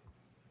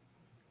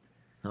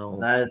 So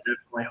that is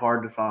definitely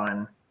hard to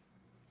find.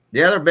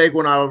 The other big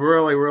one I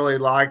really, really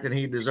liked, and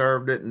he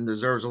deserved it and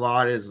deserves a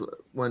lot, is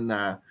when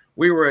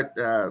we were at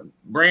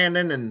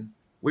Brandon, and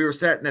we were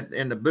sitting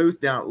in the booth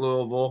down at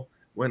Louisville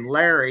when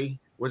Larry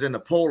was in the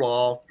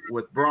pull-off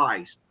with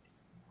Bryce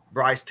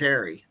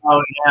Terry.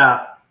 Oh,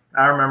 yeah.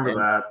 I remember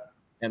that.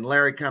 And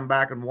Larry come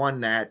back and won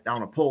that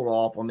on a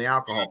pull-off on the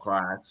alcohol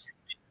class.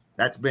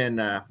 That's been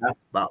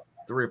about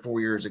 3 or 4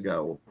 years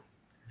ago.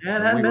 Yeah,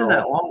 it hadn't been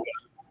that long.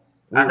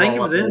 I think it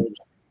was in.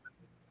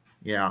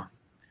 Yeah.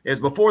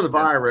 It's before the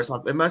virus.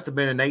 It must have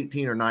been in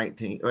 18 or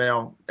 19.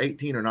 Well,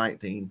 18 or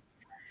 19.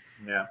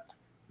 Yeah.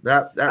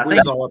 That we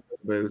was all up in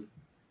the booth.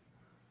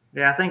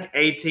 Yeah, I think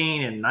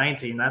 18 and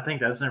 19. I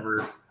think that's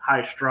never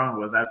high strung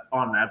was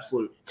on an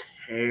absolute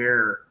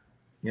tear.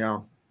 Yeah.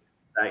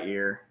 That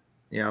year.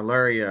 Yeah,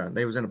 Larry.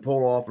 They was in a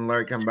pull off, and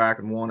Larry come back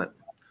and won it.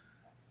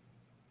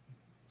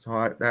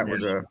 So that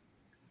was a.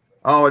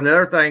 Oh,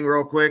 another thing,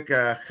 real quick.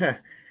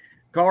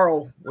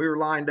 Carl, we were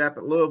lined up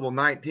at Louisville,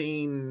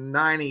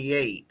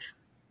 1998.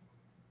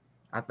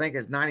 I think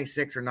it's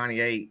 96 or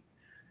 98.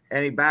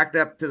 And he backed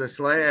up to the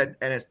sled,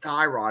 and his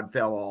tie rod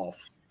fell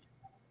off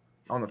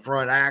on the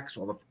front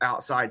axle. The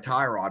outside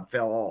tie rod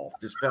fell off,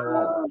 just fell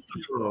off.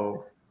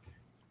 Oh.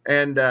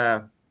 And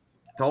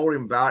told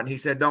him about it, and he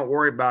said, "Don't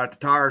worry about it.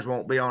 The tires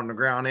won't be on the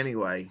ground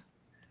anyway."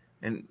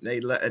 And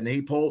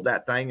he pulled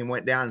that thing and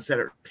went down and set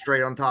it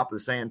straight on top of the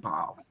sand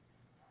pile.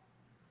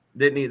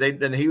 Didn't he?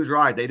 Then he was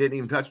right. They didn't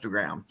even touch the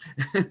ground.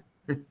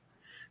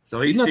 So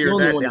he He's not the steered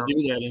only that one down. to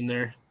do that in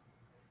there.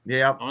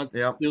 Yep.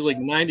 It was like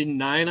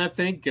 99, I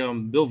think.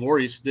 Bill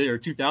Voorhees did, or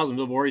 2000.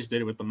 Bill Voorhees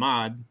did it with the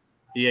mod.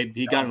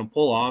 He got in a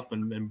pull off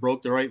and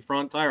broke the right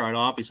front tire right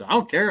off. He said, "I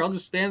don't care. I'll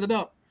just stand it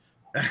up."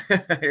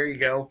 There you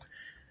go.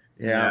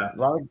 Yeah. A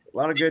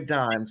lot of good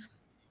times.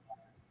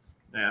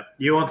 Yeah.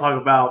 You want to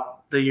talk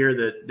about the year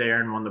that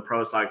Darren won the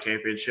Pro Stock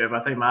Championship?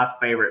 I think my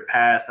favorite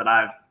pass that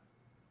I've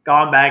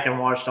gone back and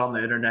watched on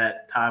the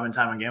internet time and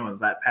time again was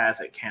that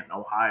pass at Canton,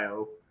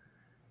 Ohio.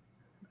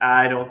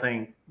 I don't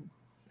think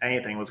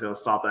anything was going to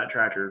stop that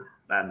tractor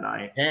that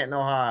night. Canton,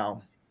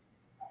 Ohio.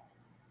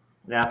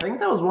 Yeah, I think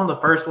that was one of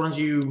the first ones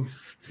you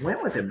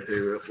went with him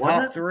to.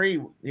 Top three,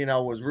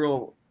 was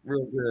real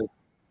good.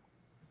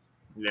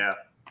 Yeah.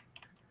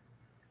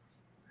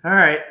 All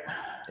right.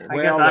 I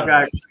guess I've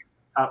got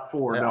top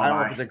four. I don't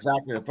know if it's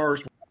exactly the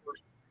first one.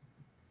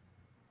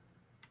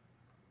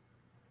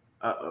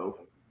 Uh-oh.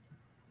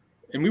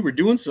 And we were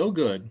doing so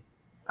good.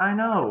 I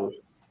know.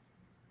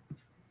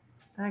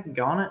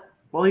 Daggone it.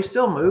 Well, he's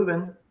still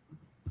moving.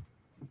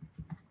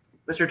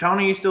 Mr.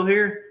 Tony, you still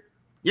here?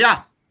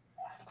 Yeah.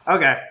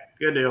 Okay,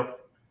 good deal.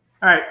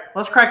 All right,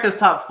 let's crack this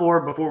top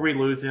four before we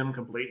lose him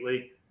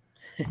completely.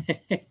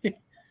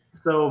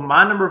 So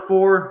my number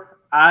 4,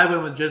 I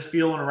went with Just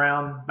Fueling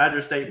Around,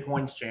 Badger State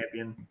points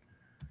champion.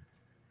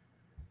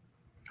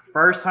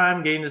 First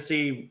time getting to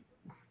see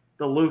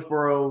the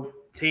Loughborough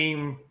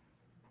team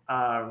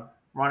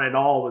run it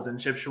all was in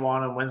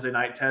Shipshewana Wednesday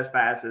night test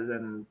passes,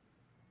 and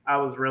I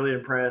was really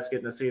impressed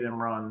getting to see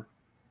them run.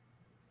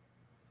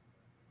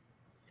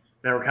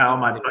 They were kind of on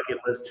my bucket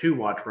list to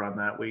watch run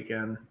that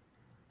weekend.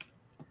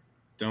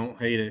 Don't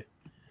hate it.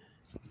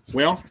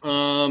 Well,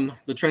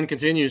 the trend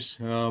continues.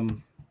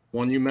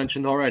 One you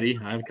mentioned already.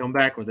 I've come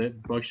back with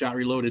it. Buckshot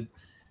Reloaded,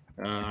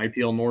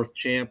 IPL North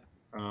champ.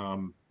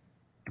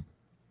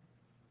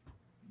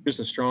 Just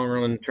a strong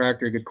running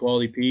tractor, good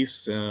quality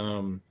piece,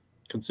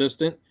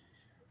 consistent.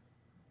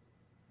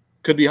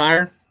 Could be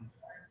higher,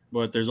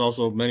 but there's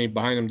also many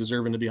behind him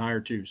deserving to be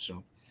higher too.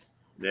 So,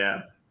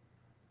 yeah.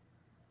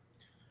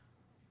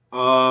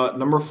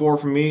 Number 4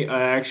 for me, I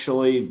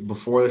actually,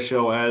 before the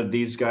show, added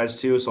these guys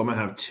too. So I'm going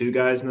to have 2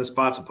 guys in this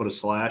spot, so put a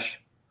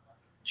slash.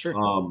 Sure.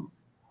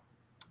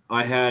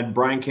 I had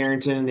Brian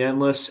Carrington in the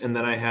Endless, and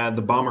then I had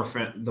the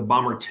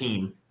Bomber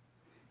team.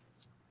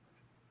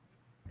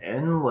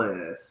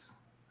 Endless.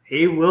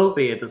 He will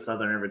be at the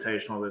Southern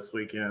Invitational this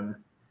weekend.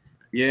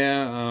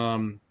 Yeah.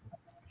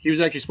 He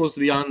was actually supposed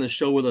to be on the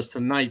show with us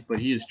tonight, but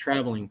he is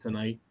traveling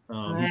tonight.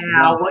 What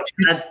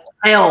can I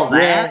tell that?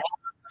 Yeah,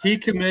 he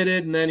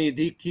committed, and then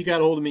he got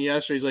hold of me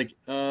yesterday. He's like,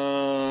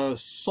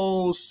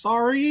 so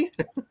sorry.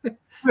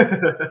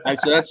 I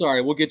said, that's all right.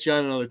 We'll get you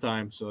on another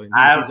time. So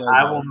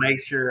I will make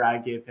sure I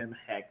give him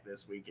heck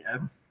this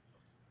weekend.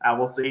 I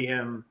will see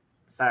him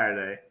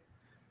Saturday.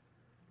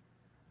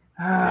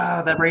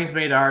 That brings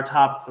me to our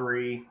top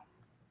 3.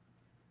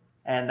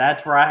 And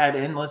that's where I had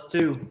Endless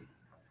too.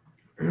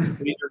 He's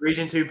a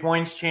Region 2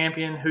 points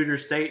champion, Hoosier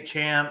State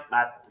champ,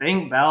 I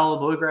think Battle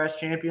of Bluegrass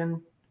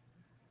champion.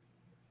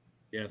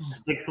 Yes.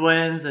 6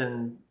 wins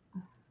and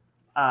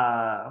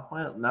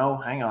well, no,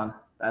 hang on.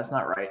 That's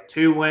not right.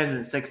 2 wins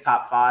and 6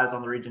 top 5s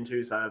on the Region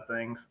 2 side of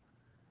things.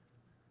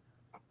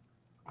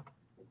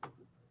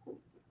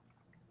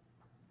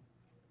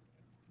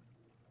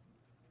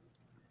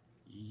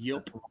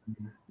 Yep.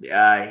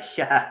 Yeah.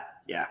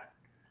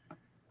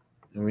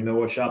 And we know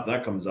what shop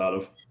that comes out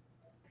of.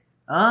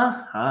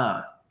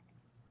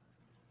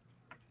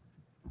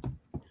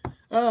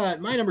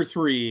 My number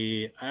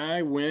 3,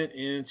 I went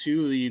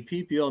into the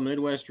PPL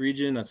Midwest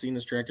region. I've seen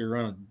this tractor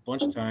run a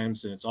bunch of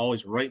times, and it's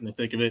always right in the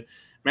thick of it.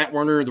 Matt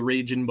Werner, the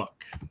Raging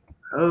Buck.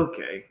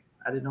 Okay.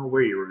 I didn't know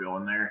where you were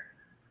going there.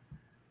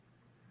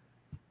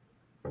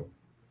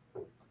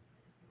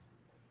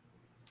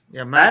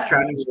 Yeah, Matt's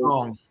pretty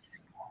strong.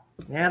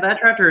 Yeah, that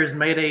tractor has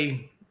made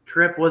a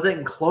trip. Was it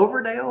in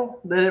Cloverdale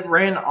that it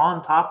ran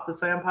on top of the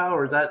sand pile,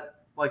 or is that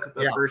like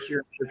the first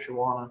year in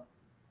Shipshewana?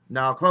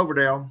 No,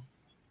 Cloverdale.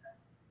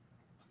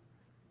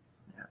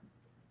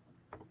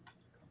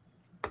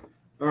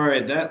 All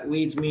right, that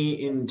leads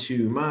me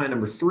into my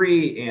number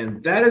 3,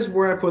 and that is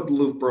where I put the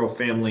Loughborough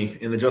family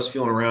in the Just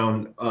Fueling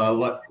Around.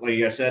 Like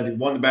I said, they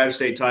won the Badger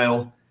State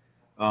title.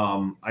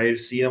 I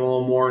see them a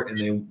little more, and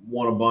they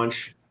won a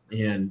bunch.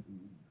 And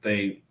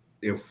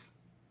if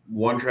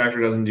one tractor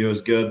doesn't do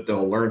as good,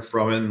 they'll learn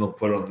from it, and they'll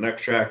put it on the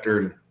next tractor.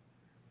 And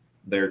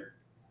they're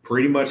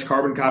pretty much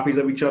carbon copies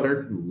of each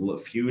other. A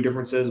few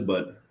differences,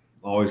 but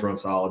always run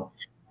solid.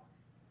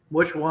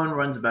 Which one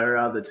runs better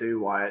out of the 2,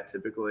 Wyatt,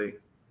 typically?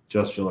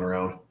 Just Fueling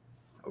Around.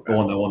 Okay. The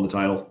one that won the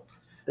title.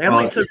 They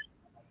only took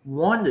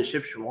 1 to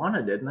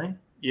Shipshewana, didn't they?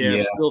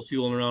 Yeah, Still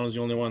Fueling Around was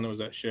the only one that was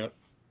that ship.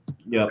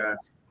 Yep. Okay.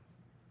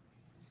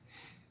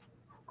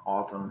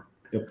 Awesome.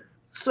 Yep.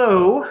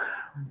 So,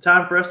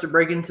 time for us to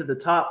break into the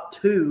top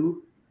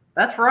 2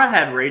 That's where I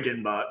had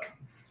Raging Buck.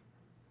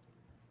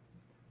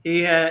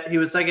 He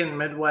was second in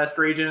Midwest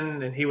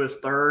region, and he was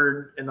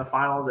third in the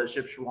finals at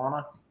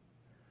Shipshewana,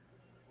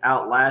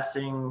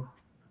 outlasting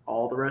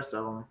all the rest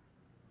of them.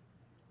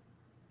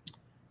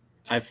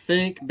 I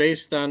think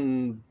based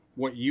on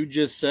what you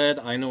just said,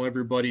 I know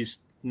everybody's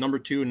number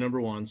 2 and number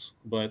 1s,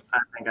 but I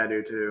think I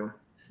do too.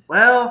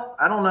 Well,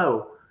 I don't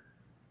know.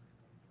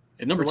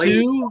 at number The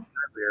way 2,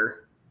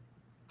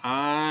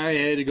 I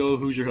had to go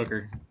Hoosier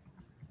Hooker.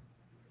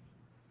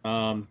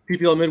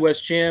 PPL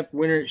Midwest champ,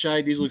 winner at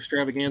Shy Diesel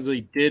Extravaganza.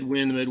 He did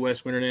win the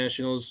Midwest Winter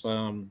Nationals.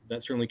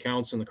 That certainly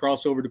counts in the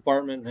crossover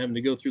department, having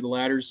to go through the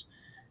ladders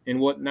and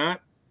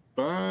whatnot.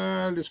 But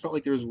I just felt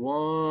like there was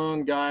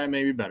one guy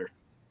maybe better.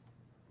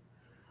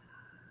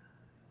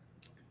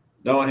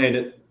 Don't hate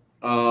it.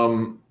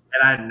 And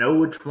I know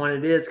which one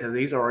it is because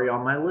he's already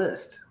on my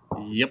list.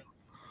 Yep.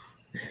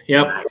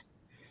 Nice.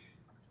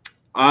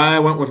 I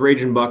went with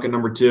Raging Buck at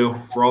number 2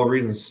 for all the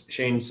reasons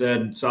Shane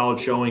said. Solid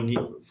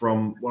showing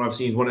from what I've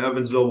seen. He's won at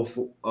Evansville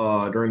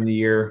during the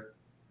year,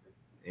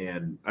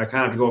 and I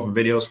kind of have to go off of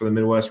videos for the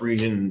Midwest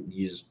region.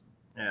 He's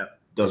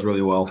does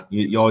really well.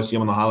 You always see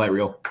him on the highlight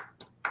reel.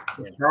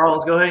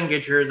 Charles, go ahead and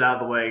get yours out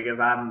of the way because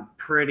I'm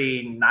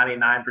pretty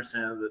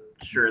 99%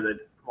 sure that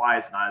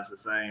Wyatt's not is the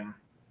same.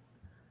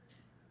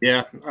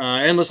 Yeah.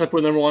 Endless, I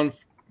put number 1.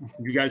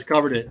 You guys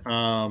covered it.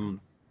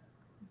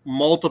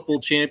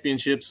 Multiple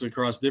championships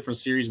across different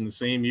series in the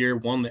same year.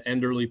 Won the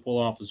Enderley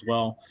pull-off as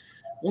well.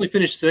 Only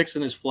finished 6th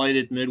in his flight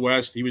at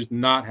Midwest. He was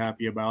not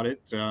happy about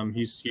it.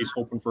 He's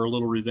hoping for a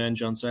little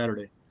revenge on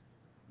Saturday.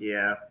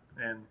 Yeah,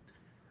 and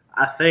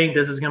I think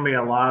this is going to be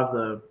a lot of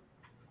the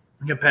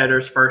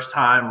competitors' first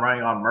time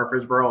running on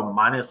Murfreesboro,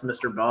 minus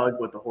Mr. Bug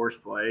with the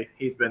horseplay.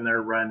 He's been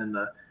there running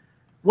the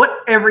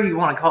whatever you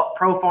want to call it,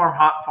 pro farm,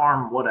 hot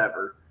farm,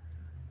 whatever.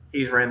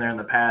 He's ran there in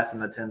the past in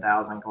the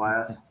 10,000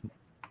 class.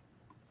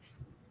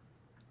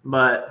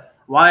 But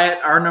Wyatt,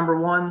 our number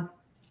 1,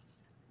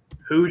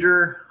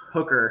 Hoosier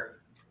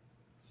Hooker.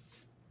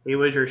 He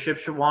was your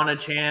Shipshewana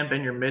champ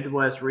and your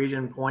Midwest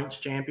region points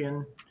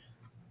champion.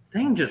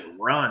 Thing just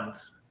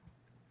runs.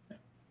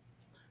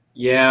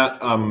 Yeah,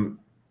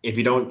 if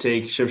you don't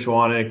take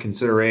Shipshewana into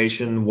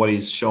consideration, what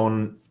he's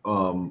shown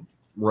running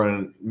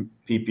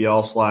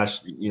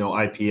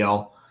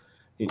PPL/IPL,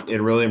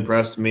 it really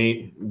impressed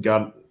me.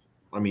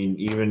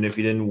 Even if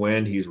he didn't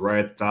win, he's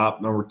right at the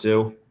top, number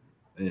 2,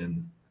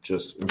 and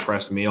just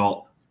impressed me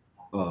all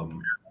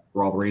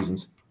for all the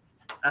reasons.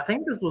 I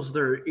think this was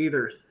their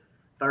either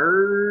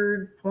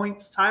third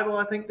points title,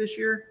 I think, this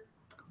year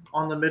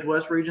on the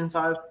Midwest region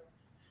side of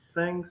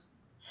things.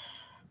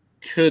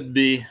 Could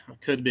be.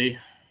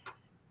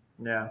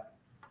 Yeah.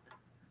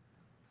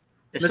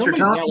 If Mr. somebody's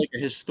Tom? got like a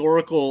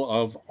historical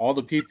of all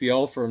the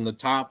PPL from the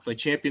top, like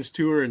Champions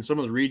Tour and some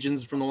of the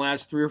regions from the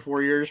last 3 or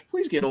 4 years,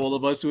 please get a hold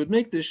of us. It would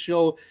make this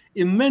show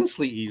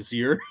immensely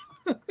easier.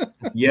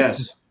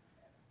 Yes.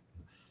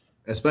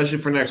 Especially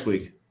for next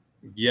week.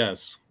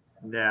 Yes.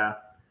 Yeah.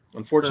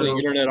 Unfortunately,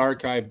 Internet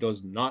Archive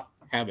does not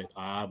have it.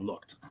 I've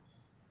looked.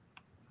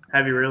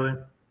 Have you really?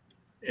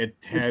 It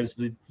has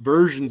the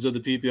versions of the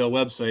PPL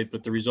website,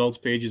 but the results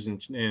pages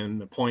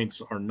and the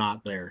points are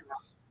not there.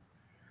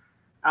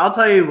 I'll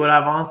tell you what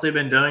I've honestly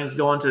been doing is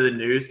going to the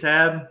news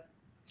tab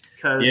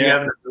because you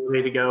have an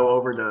ability to go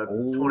over to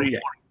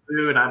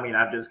 2022, and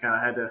I've just kind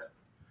of had to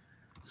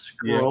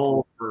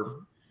scroll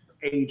for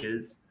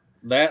ages.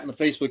 That and the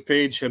Facebook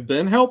page have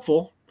been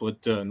helpful,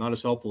 but not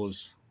as helpful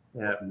as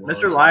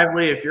Mr.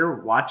 Lively, if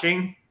you're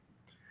watching,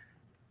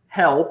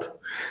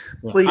 help,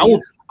 please.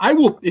 I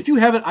will. If you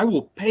have it, I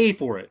will pay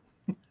for it.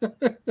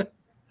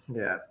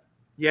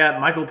 Yeah.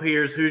 Michael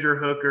Peters, Hoosier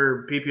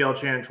Hooker, PPL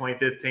champ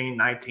 2015,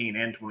 19,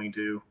 and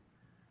 22.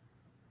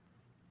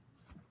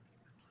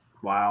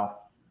 Wow.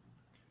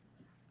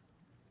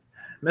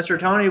 Mr.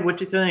 Tony, what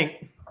you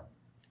think?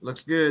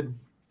 Looks good.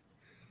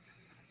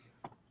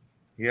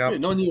 Yeah.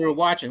 No need to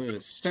watch. I'm going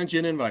to send you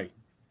an invite.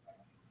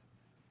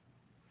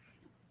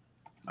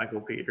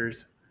 Michael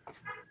Peters.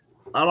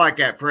 I like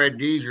that Fred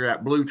Geezer,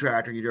 that blue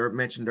tractor you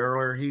mentioned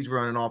earlier. He's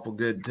running awful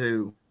good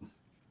too.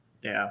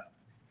 Yeah.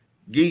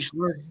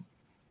 Geisler.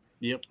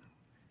 Yep.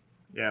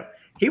 Yeah.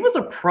 He was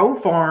a pro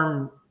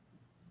farm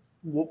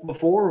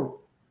before,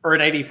 or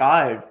an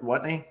 85,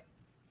 wasn't he?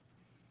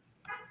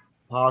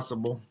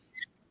 Possible.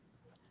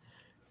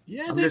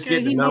 Yeah, I'm just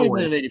getting to know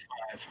him. An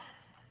 85.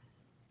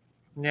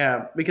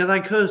 Yeah, because I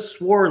could have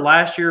swore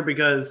last year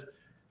because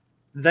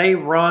they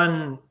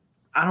run,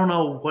 I don't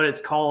know what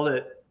it's called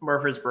at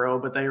Murfreesboro,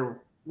 but they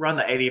run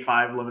the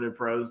 85 limited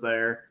pros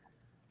there.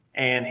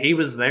 And he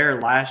was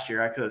there last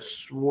year. I could have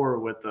swore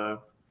with the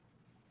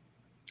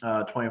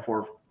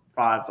 24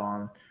 5s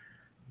on.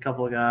 A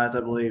couple of guys, I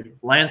believe.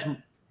 Lance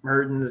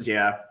Mertens,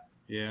 yeah.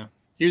 Yeah.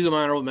 He was a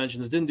honorable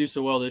mentions. Didn't do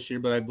so well this year,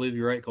 but I believe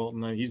you're right,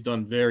 Colton. He's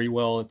done very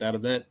well at that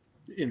event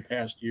in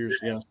past years.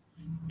 Yes.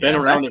 Been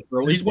around it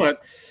for he's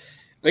what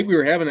I think we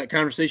were having that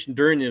conversation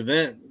during the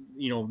event,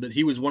 that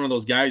he was one of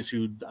those guys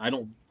who I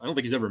don't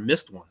think he's ever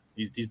missed one.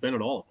 He's been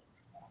at all.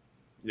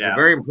 Yeah.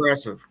 Very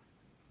impressive.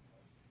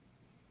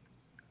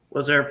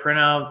 Was there a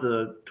printout of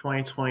the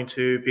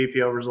 2022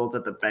 PPL results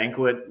at the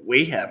banquet?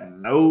 We have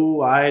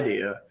no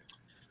idea.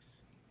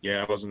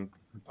 Yeah, I wasn't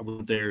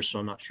there, so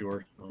I'm not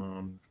sure.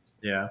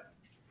 Yeah.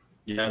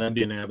 Yeah, that'd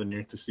be an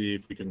avenue to see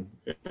if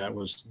it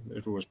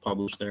was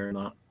published there or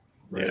not.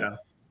 Right. Yeah.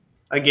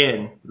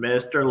 Again,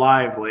 Mr.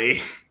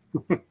 Lively,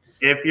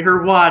 if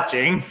you're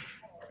watching,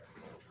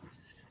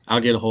 I'll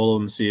get a hold of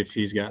him and see if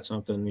he's got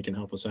something he can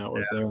help us out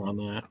with there on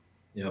that.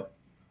 Yep.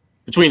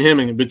 Between him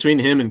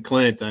and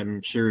Clint,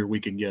 I'm sure we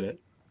could get it.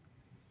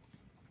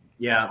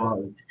 Yeah.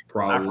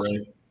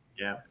 Probably.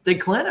 Yeah. Did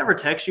Clint ever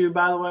text you,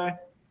 by the way?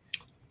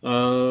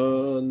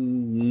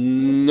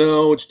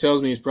 No, which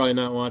tells me he's probably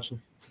not watching.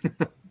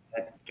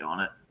 On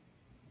it.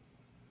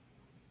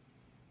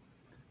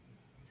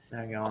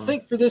 I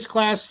think for this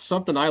class,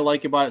 something I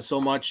like about it so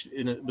much,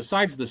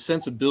 besides the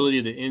sensibility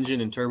of the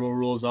engine and turbo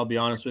rules, I'll be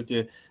honest with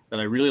you,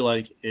 that I really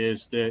like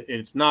is that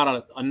it's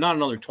not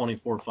another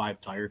 24.5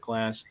 tire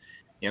class.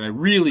 And I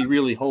really,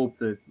 really hope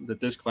that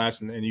this class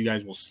and you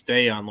guys will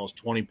stay on those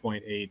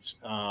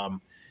 20.8s.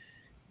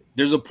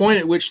 There's a point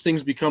at which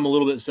things become a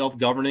little bit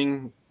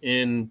self-governing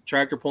in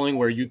tractor pulling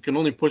where you can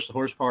only push the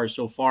horsepower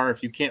so far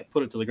if you can't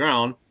put it to the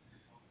ground.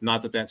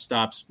 Not that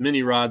stops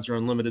mini rods or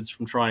unlimiteds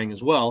from trying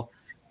as well.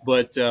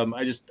 But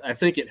I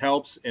think it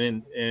helps,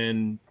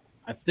 and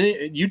I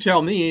think you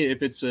tell me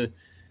if it's a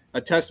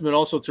testament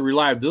also to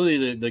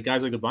reliability that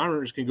guys like the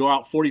Bombers can go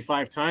out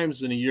 45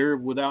 times in a year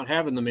without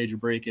having the major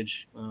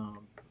breakage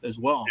as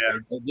well.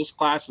 Yeah. This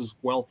class is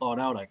well thought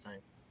out, I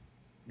think.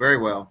 Very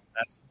well.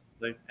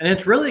 Absolutely. And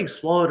it's really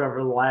exploded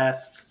over the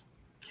last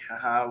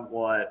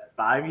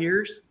 5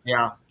 years?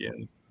 Yeah.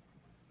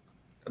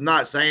 I'm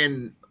not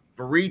saying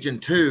for Region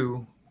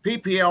 2,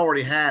 PPL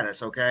already had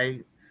us,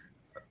 okay?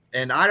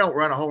 And I don't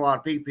run a whole lot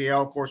of PPL.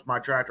 Of course, my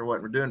tractor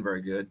wasn't doing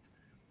very good.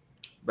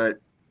 But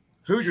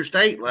Hoosier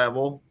State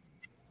level,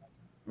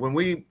 when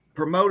we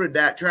promoted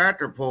that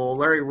tractor pull,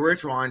 Larry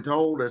Richline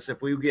told us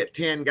if we get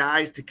 10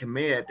 guys to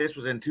commit, this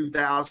was in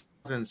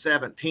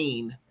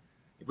 2017,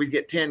 if we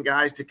get 10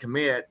 guys to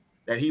commit,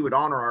 that he would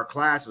honor our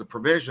class as a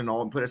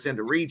provisional and put us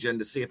into region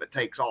to see if it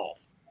takes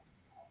off.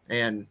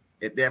 And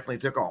it definitely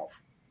took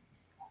off.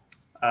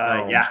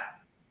 Yeah.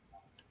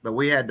 But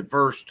we had to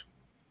first,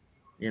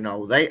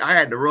 I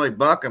had to really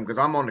buck them because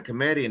I'm on the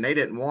committee and they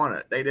didn't want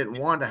it. They didn't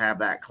want to have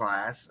that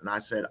class. And I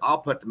said, I'll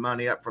put the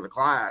money up for the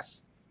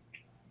class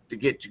to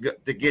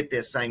get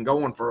this thing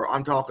going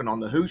I'm talking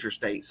on the Hoosier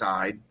State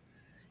side.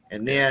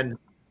 And then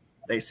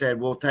they said,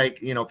 we'll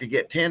take, if you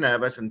get 10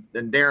 of us, and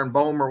Darren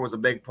Bomer was a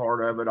big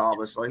part of it,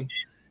 obviously.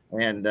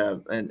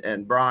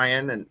 And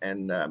Brian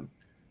and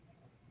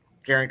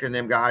Carrington,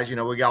 them guys,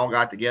 we all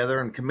got together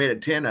and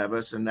committed 10 of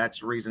us. And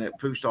that's the reason it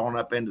pushed on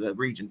up into the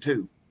Region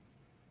 2.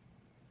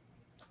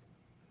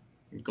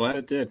 I'm glad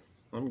it did.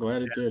 I'm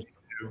glad it did.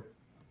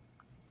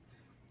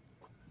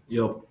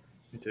 Yep.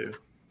 Me too.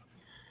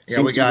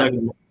 Yeah,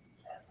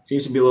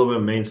 seems to be a little bit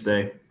of a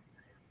mainstay.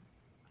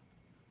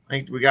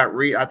 I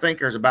think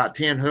there's about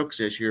 10 hooks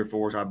this year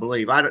for us, I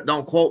believe.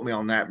 Don't quote me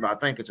on that, but I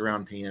think it's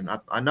around 10.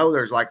 I know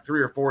there's like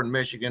 3 or 4 in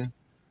Michigan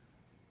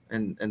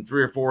and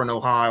 3 or 4 in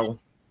Ohio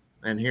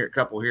and a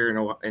couple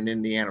here in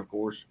Indiana, of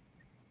course.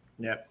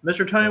 Yeah.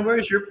 Mr. Tony,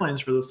 where's your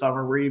plans for the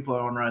summer? Where are you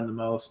planning on riding the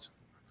most?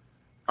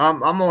 I'm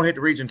going to hit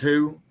the Region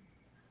 2.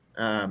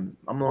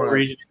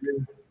 Region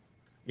 2.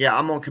 Yeah,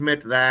 I'm going to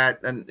commit to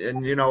that. And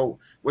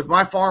with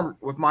my farm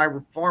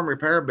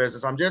repair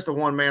business, I'm just a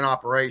one-man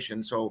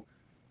operation. So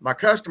my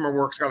customer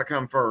work's got to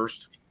come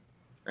first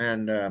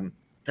and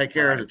take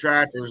care of the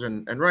tractors.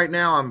 And right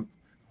now I'm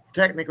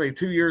technically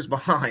 2 years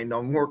behind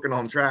on working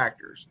on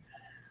tractors.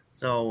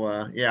 So,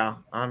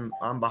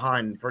 I'm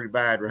behind pretty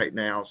bad right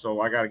now.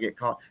 So I got to get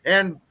caught.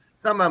 And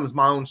some of them is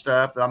my own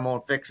stuff that I'm going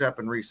to fix up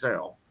and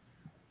resell.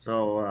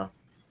 So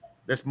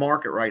this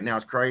market right now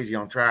is crazy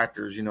on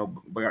tractors.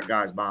 We got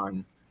guys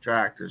buying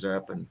tractors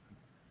up. And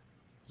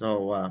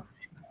so,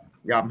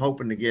 I'm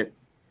hoping to get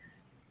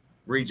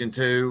Region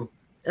 2.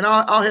 And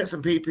I'll hit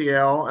some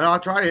PPL, and I'll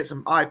try to hit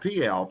some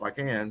IPL if I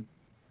can.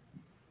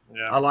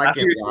 Yeah, I like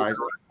him guys.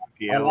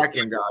 I like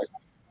him guys.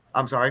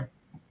 I'm sorry.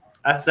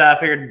 I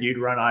figured you'd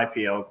run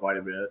IPL quite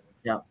a bit.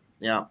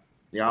 Yeah.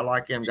 I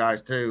like him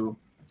guys too.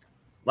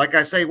 Like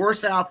I say, we're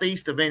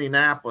southeast of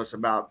Indianapolis,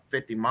 about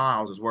 50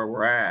 miles is where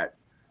we're at.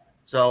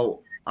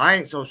 So I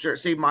ain't so sure.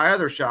 See, my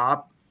other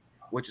shop,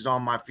 which is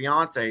on my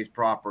fiance's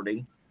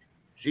property,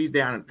 she's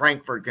down in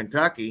Frankfort,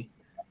 Kentucky.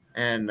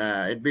 And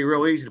it'd be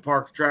real easy to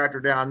park the tractor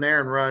down there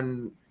and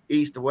run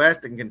east to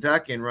west in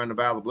Kentucky and run the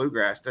Battle of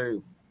Bluegrass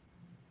too.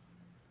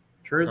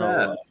 True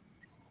that.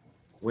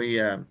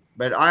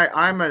 But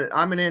I'm an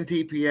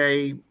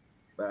NTPA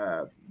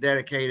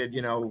dedicated,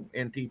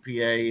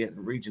 NTPA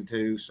and Region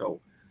 2. So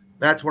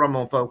that's what I'm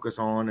going to focus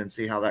on and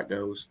see how that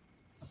goes.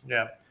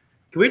 Yeah.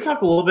 Can we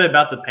talk a little bit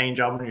about the paint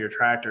job on your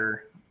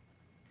tractor?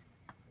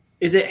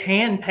 Is it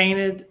hand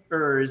painted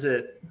or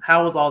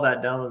how was all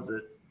that done? Was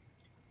it?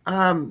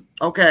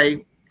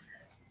 Okay.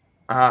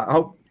 I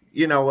hope,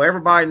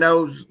 everybody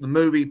knows the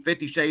movie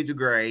 50 Shades of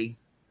Grey.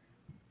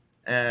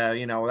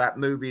 That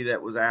movie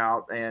that was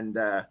out. And,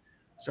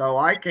 So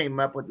I came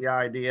up with the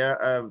idea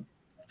of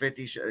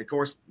 50. Of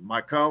course,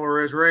 my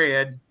color is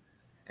red,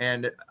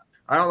 and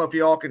I don't know if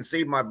you all can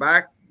see my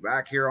back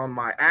here on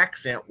my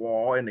accent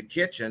wall in the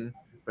kitchen,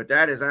 but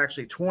that is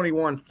actually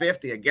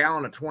 2150, a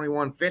gallon of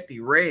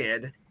 2150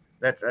 red.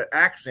 That's an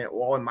accent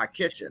wall in my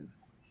kitchen,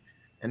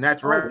 and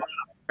that's right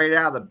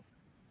out of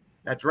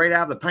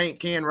the paint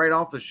can, right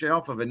off the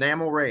shelf of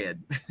enamel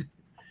red.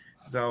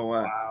 So,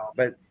 Wow.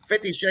 but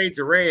 50 Shades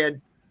of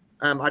Red.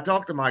 I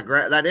talked to my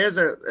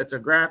it's a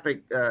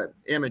graphic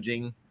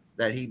imaging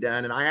that he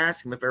done, and I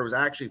asked him if there was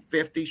actually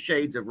 50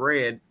 shades of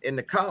red in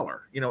the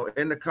color,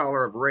 in the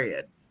color of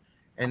red,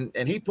 and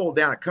he pulled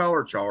down a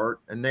color chart,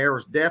 and there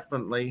was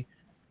definitely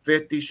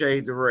 50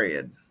 shades of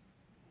red.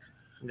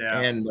 Yeah.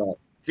 And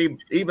see,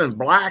 even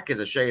black is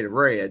a shade of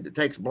red. It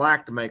takes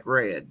black to make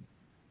red.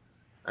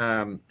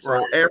 So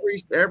Right.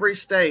 every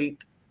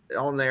state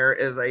on there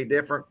is a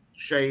different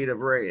shade of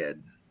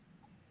red.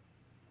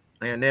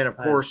 And then of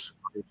course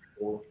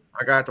Cool.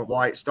 I got the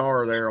white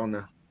star there on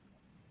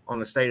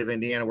the state of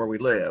Indiana where we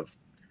live.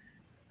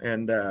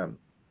 And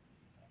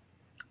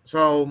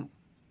so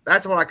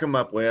that's what I come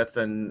up with,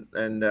 and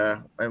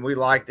we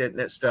liked it,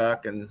 and it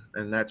stuck, and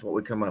that's what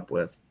we come up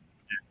with.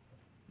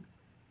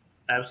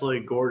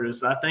 Absolutely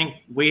gorgeous. I think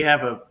we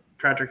have a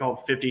tractor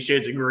called 50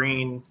 Shades of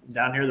Green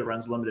down here that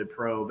runs Limited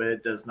Pro, but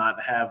it does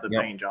not have the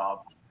paint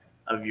job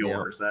of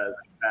yours. That is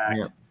a fact.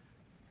 Yep.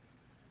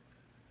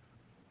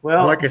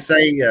 Well, like I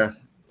say,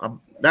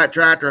 that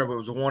tractor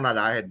was the one that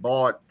I had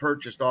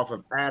purchased off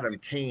of Adam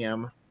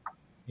Cam.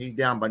 He's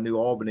down by New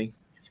Albany.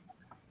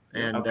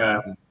 And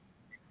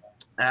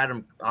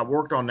Adam, I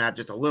worked on that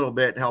just a little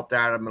bit, helped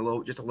Adam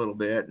just a little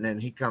bit. And then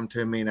he come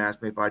to me and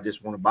asked me if I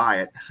just want to buy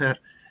it.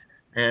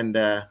 And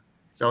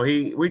so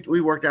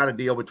we worked out a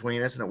deal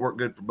between us, and it worked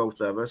good for both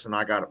of us, and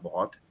I got it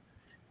bought.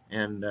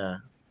 And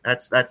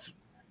that's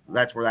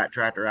where that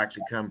tractor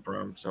actually come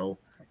from. So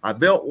I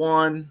built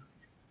one,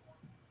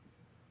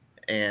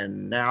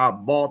 and now I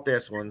bought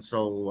this one.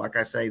 So like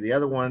I say, the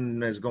other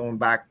one is going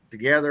back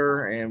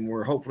together, and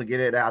we're hopefully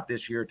get it out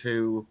this year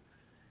too.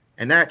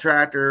 And that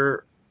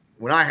tractor,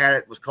 when I had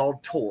it, was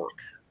called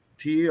Torque,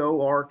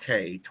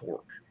 T-O-R-K,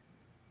 Torque.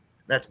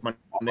 That's my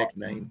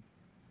nickname.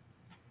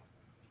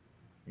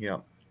 Yeah.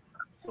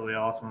 Really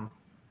awesome.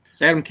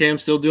 Is Adam Cam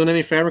still doing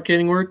any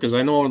fabricating work? Because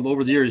I know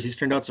over the years he's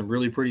turned out some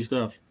really pretty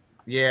stuff.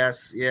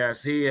 Yes.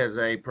 He is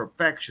a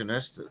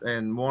perfectionist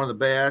and one of the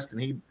best.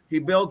 And he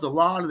builds a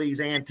lot of these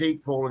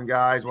antique pulling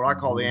guys, what I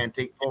call the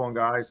antique pulling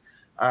guys.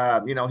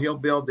 He'll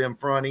build them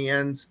front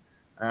ends.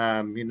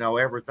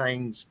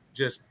 Everything's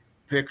just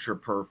picture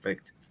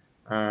perfect.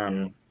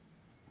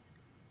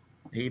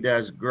 He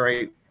does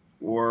great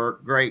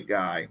work. Great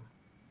guy.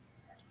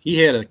 He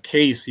had a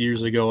case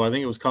years ago. I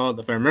think it was called,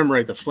 if I remember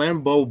right, the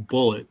Flambeau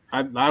Bullet.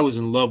 I was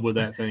in love with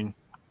that thing.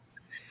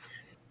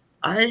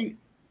 I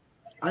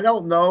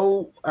don't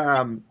know.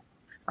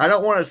 I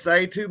don't want to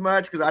say too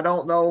much because I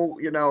don't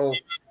know,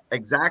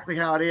 exactly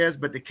how it is.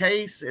 But the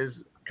case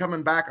is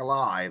coming back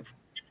alive.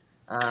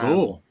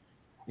 Cool.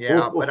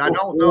 Yeah, but I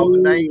don't know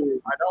the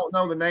name. I don't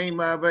know the name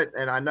of it,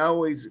 and I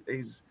know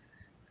he's.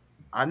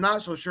 I'm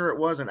not so sure it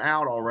wasn't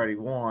out already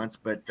once,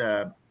 but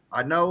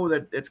I know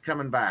that it's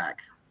coming back.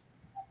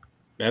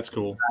 That's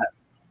cool.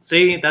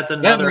 See, that's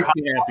another. That makes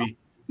me happy.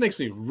 Makes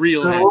me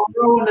real happy.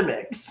 Throw in the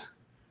mix.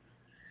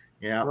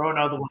 Yeah. Throw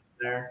another one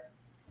there.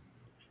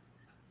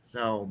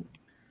 So,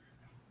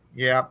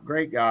 yeah,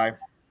 great guy.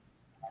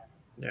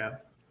 Yeah.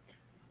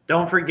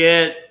 Don't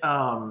forget,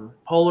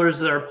 pullers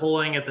that are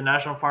pulling at the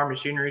National Farm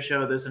Machinery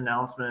Show. This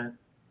announcement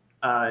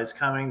is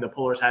coming. The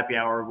Pullers Happy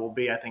Hour will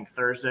be, I think,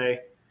 Thursday,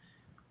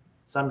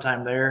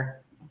 sometime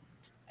there.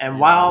 And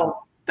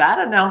while that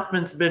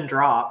announcement's been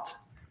dropped,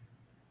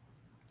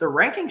 the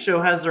ranking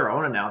show has their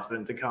own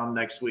announcement to come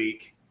next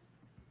week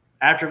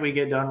after we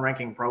get done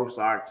ranking Pro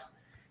Stocks.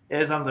 It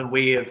is something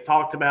we have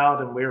talked about,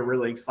 and we're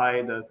really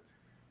excited to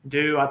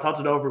do. I talked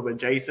it over with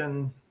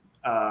Jason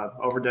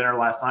over dinner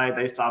last night.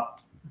 They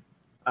stopped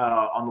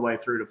on the way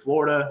through to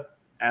Florida,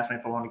 asked me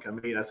if I wanted to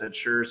come meet. I said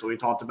sure, so we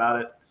talked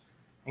about it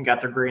and got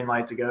their green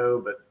light to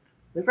go. But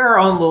we have our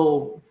own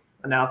little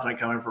announcement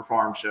coming for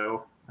Farm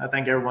Show. I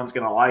think everyone's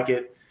going to like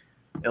it.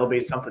 It'll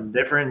be something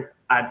different.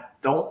 I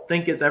don't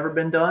think it's ever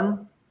been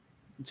done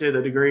to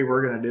the degree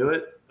we're going to do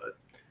it, but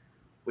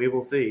we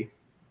will see.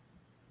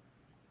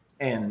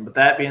 And with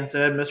that being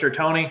said, Mr.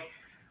 Tony,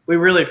 we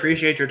really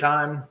appreciate your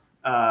time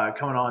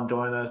coming on and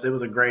joining us. It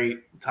was a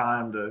great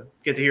time to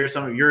get to hear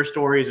some of your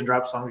stories and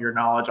drop some of your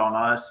knowledge on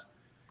us.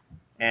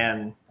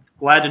 And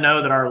glad to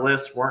know that our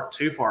lists weren't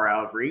too far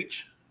out of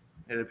reach,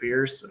 it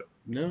appears. So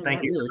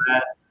thank you for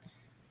that.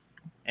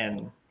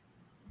 And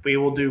we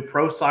will do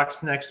Pro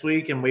Stocks next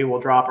week, and we will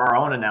drop our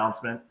own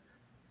announcement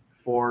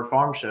for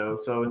Farm Show.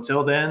 So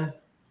until then,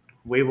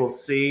 we will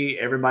see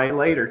everybody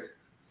later.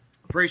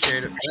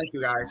 Appreciate it. Thank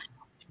you, guys.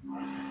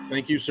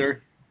 Thank you,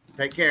 sir.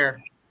 Take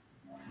care.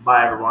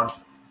 Bye, everyone.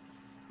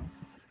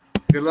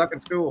 Good luck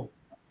in school.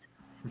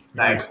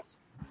 Thanks.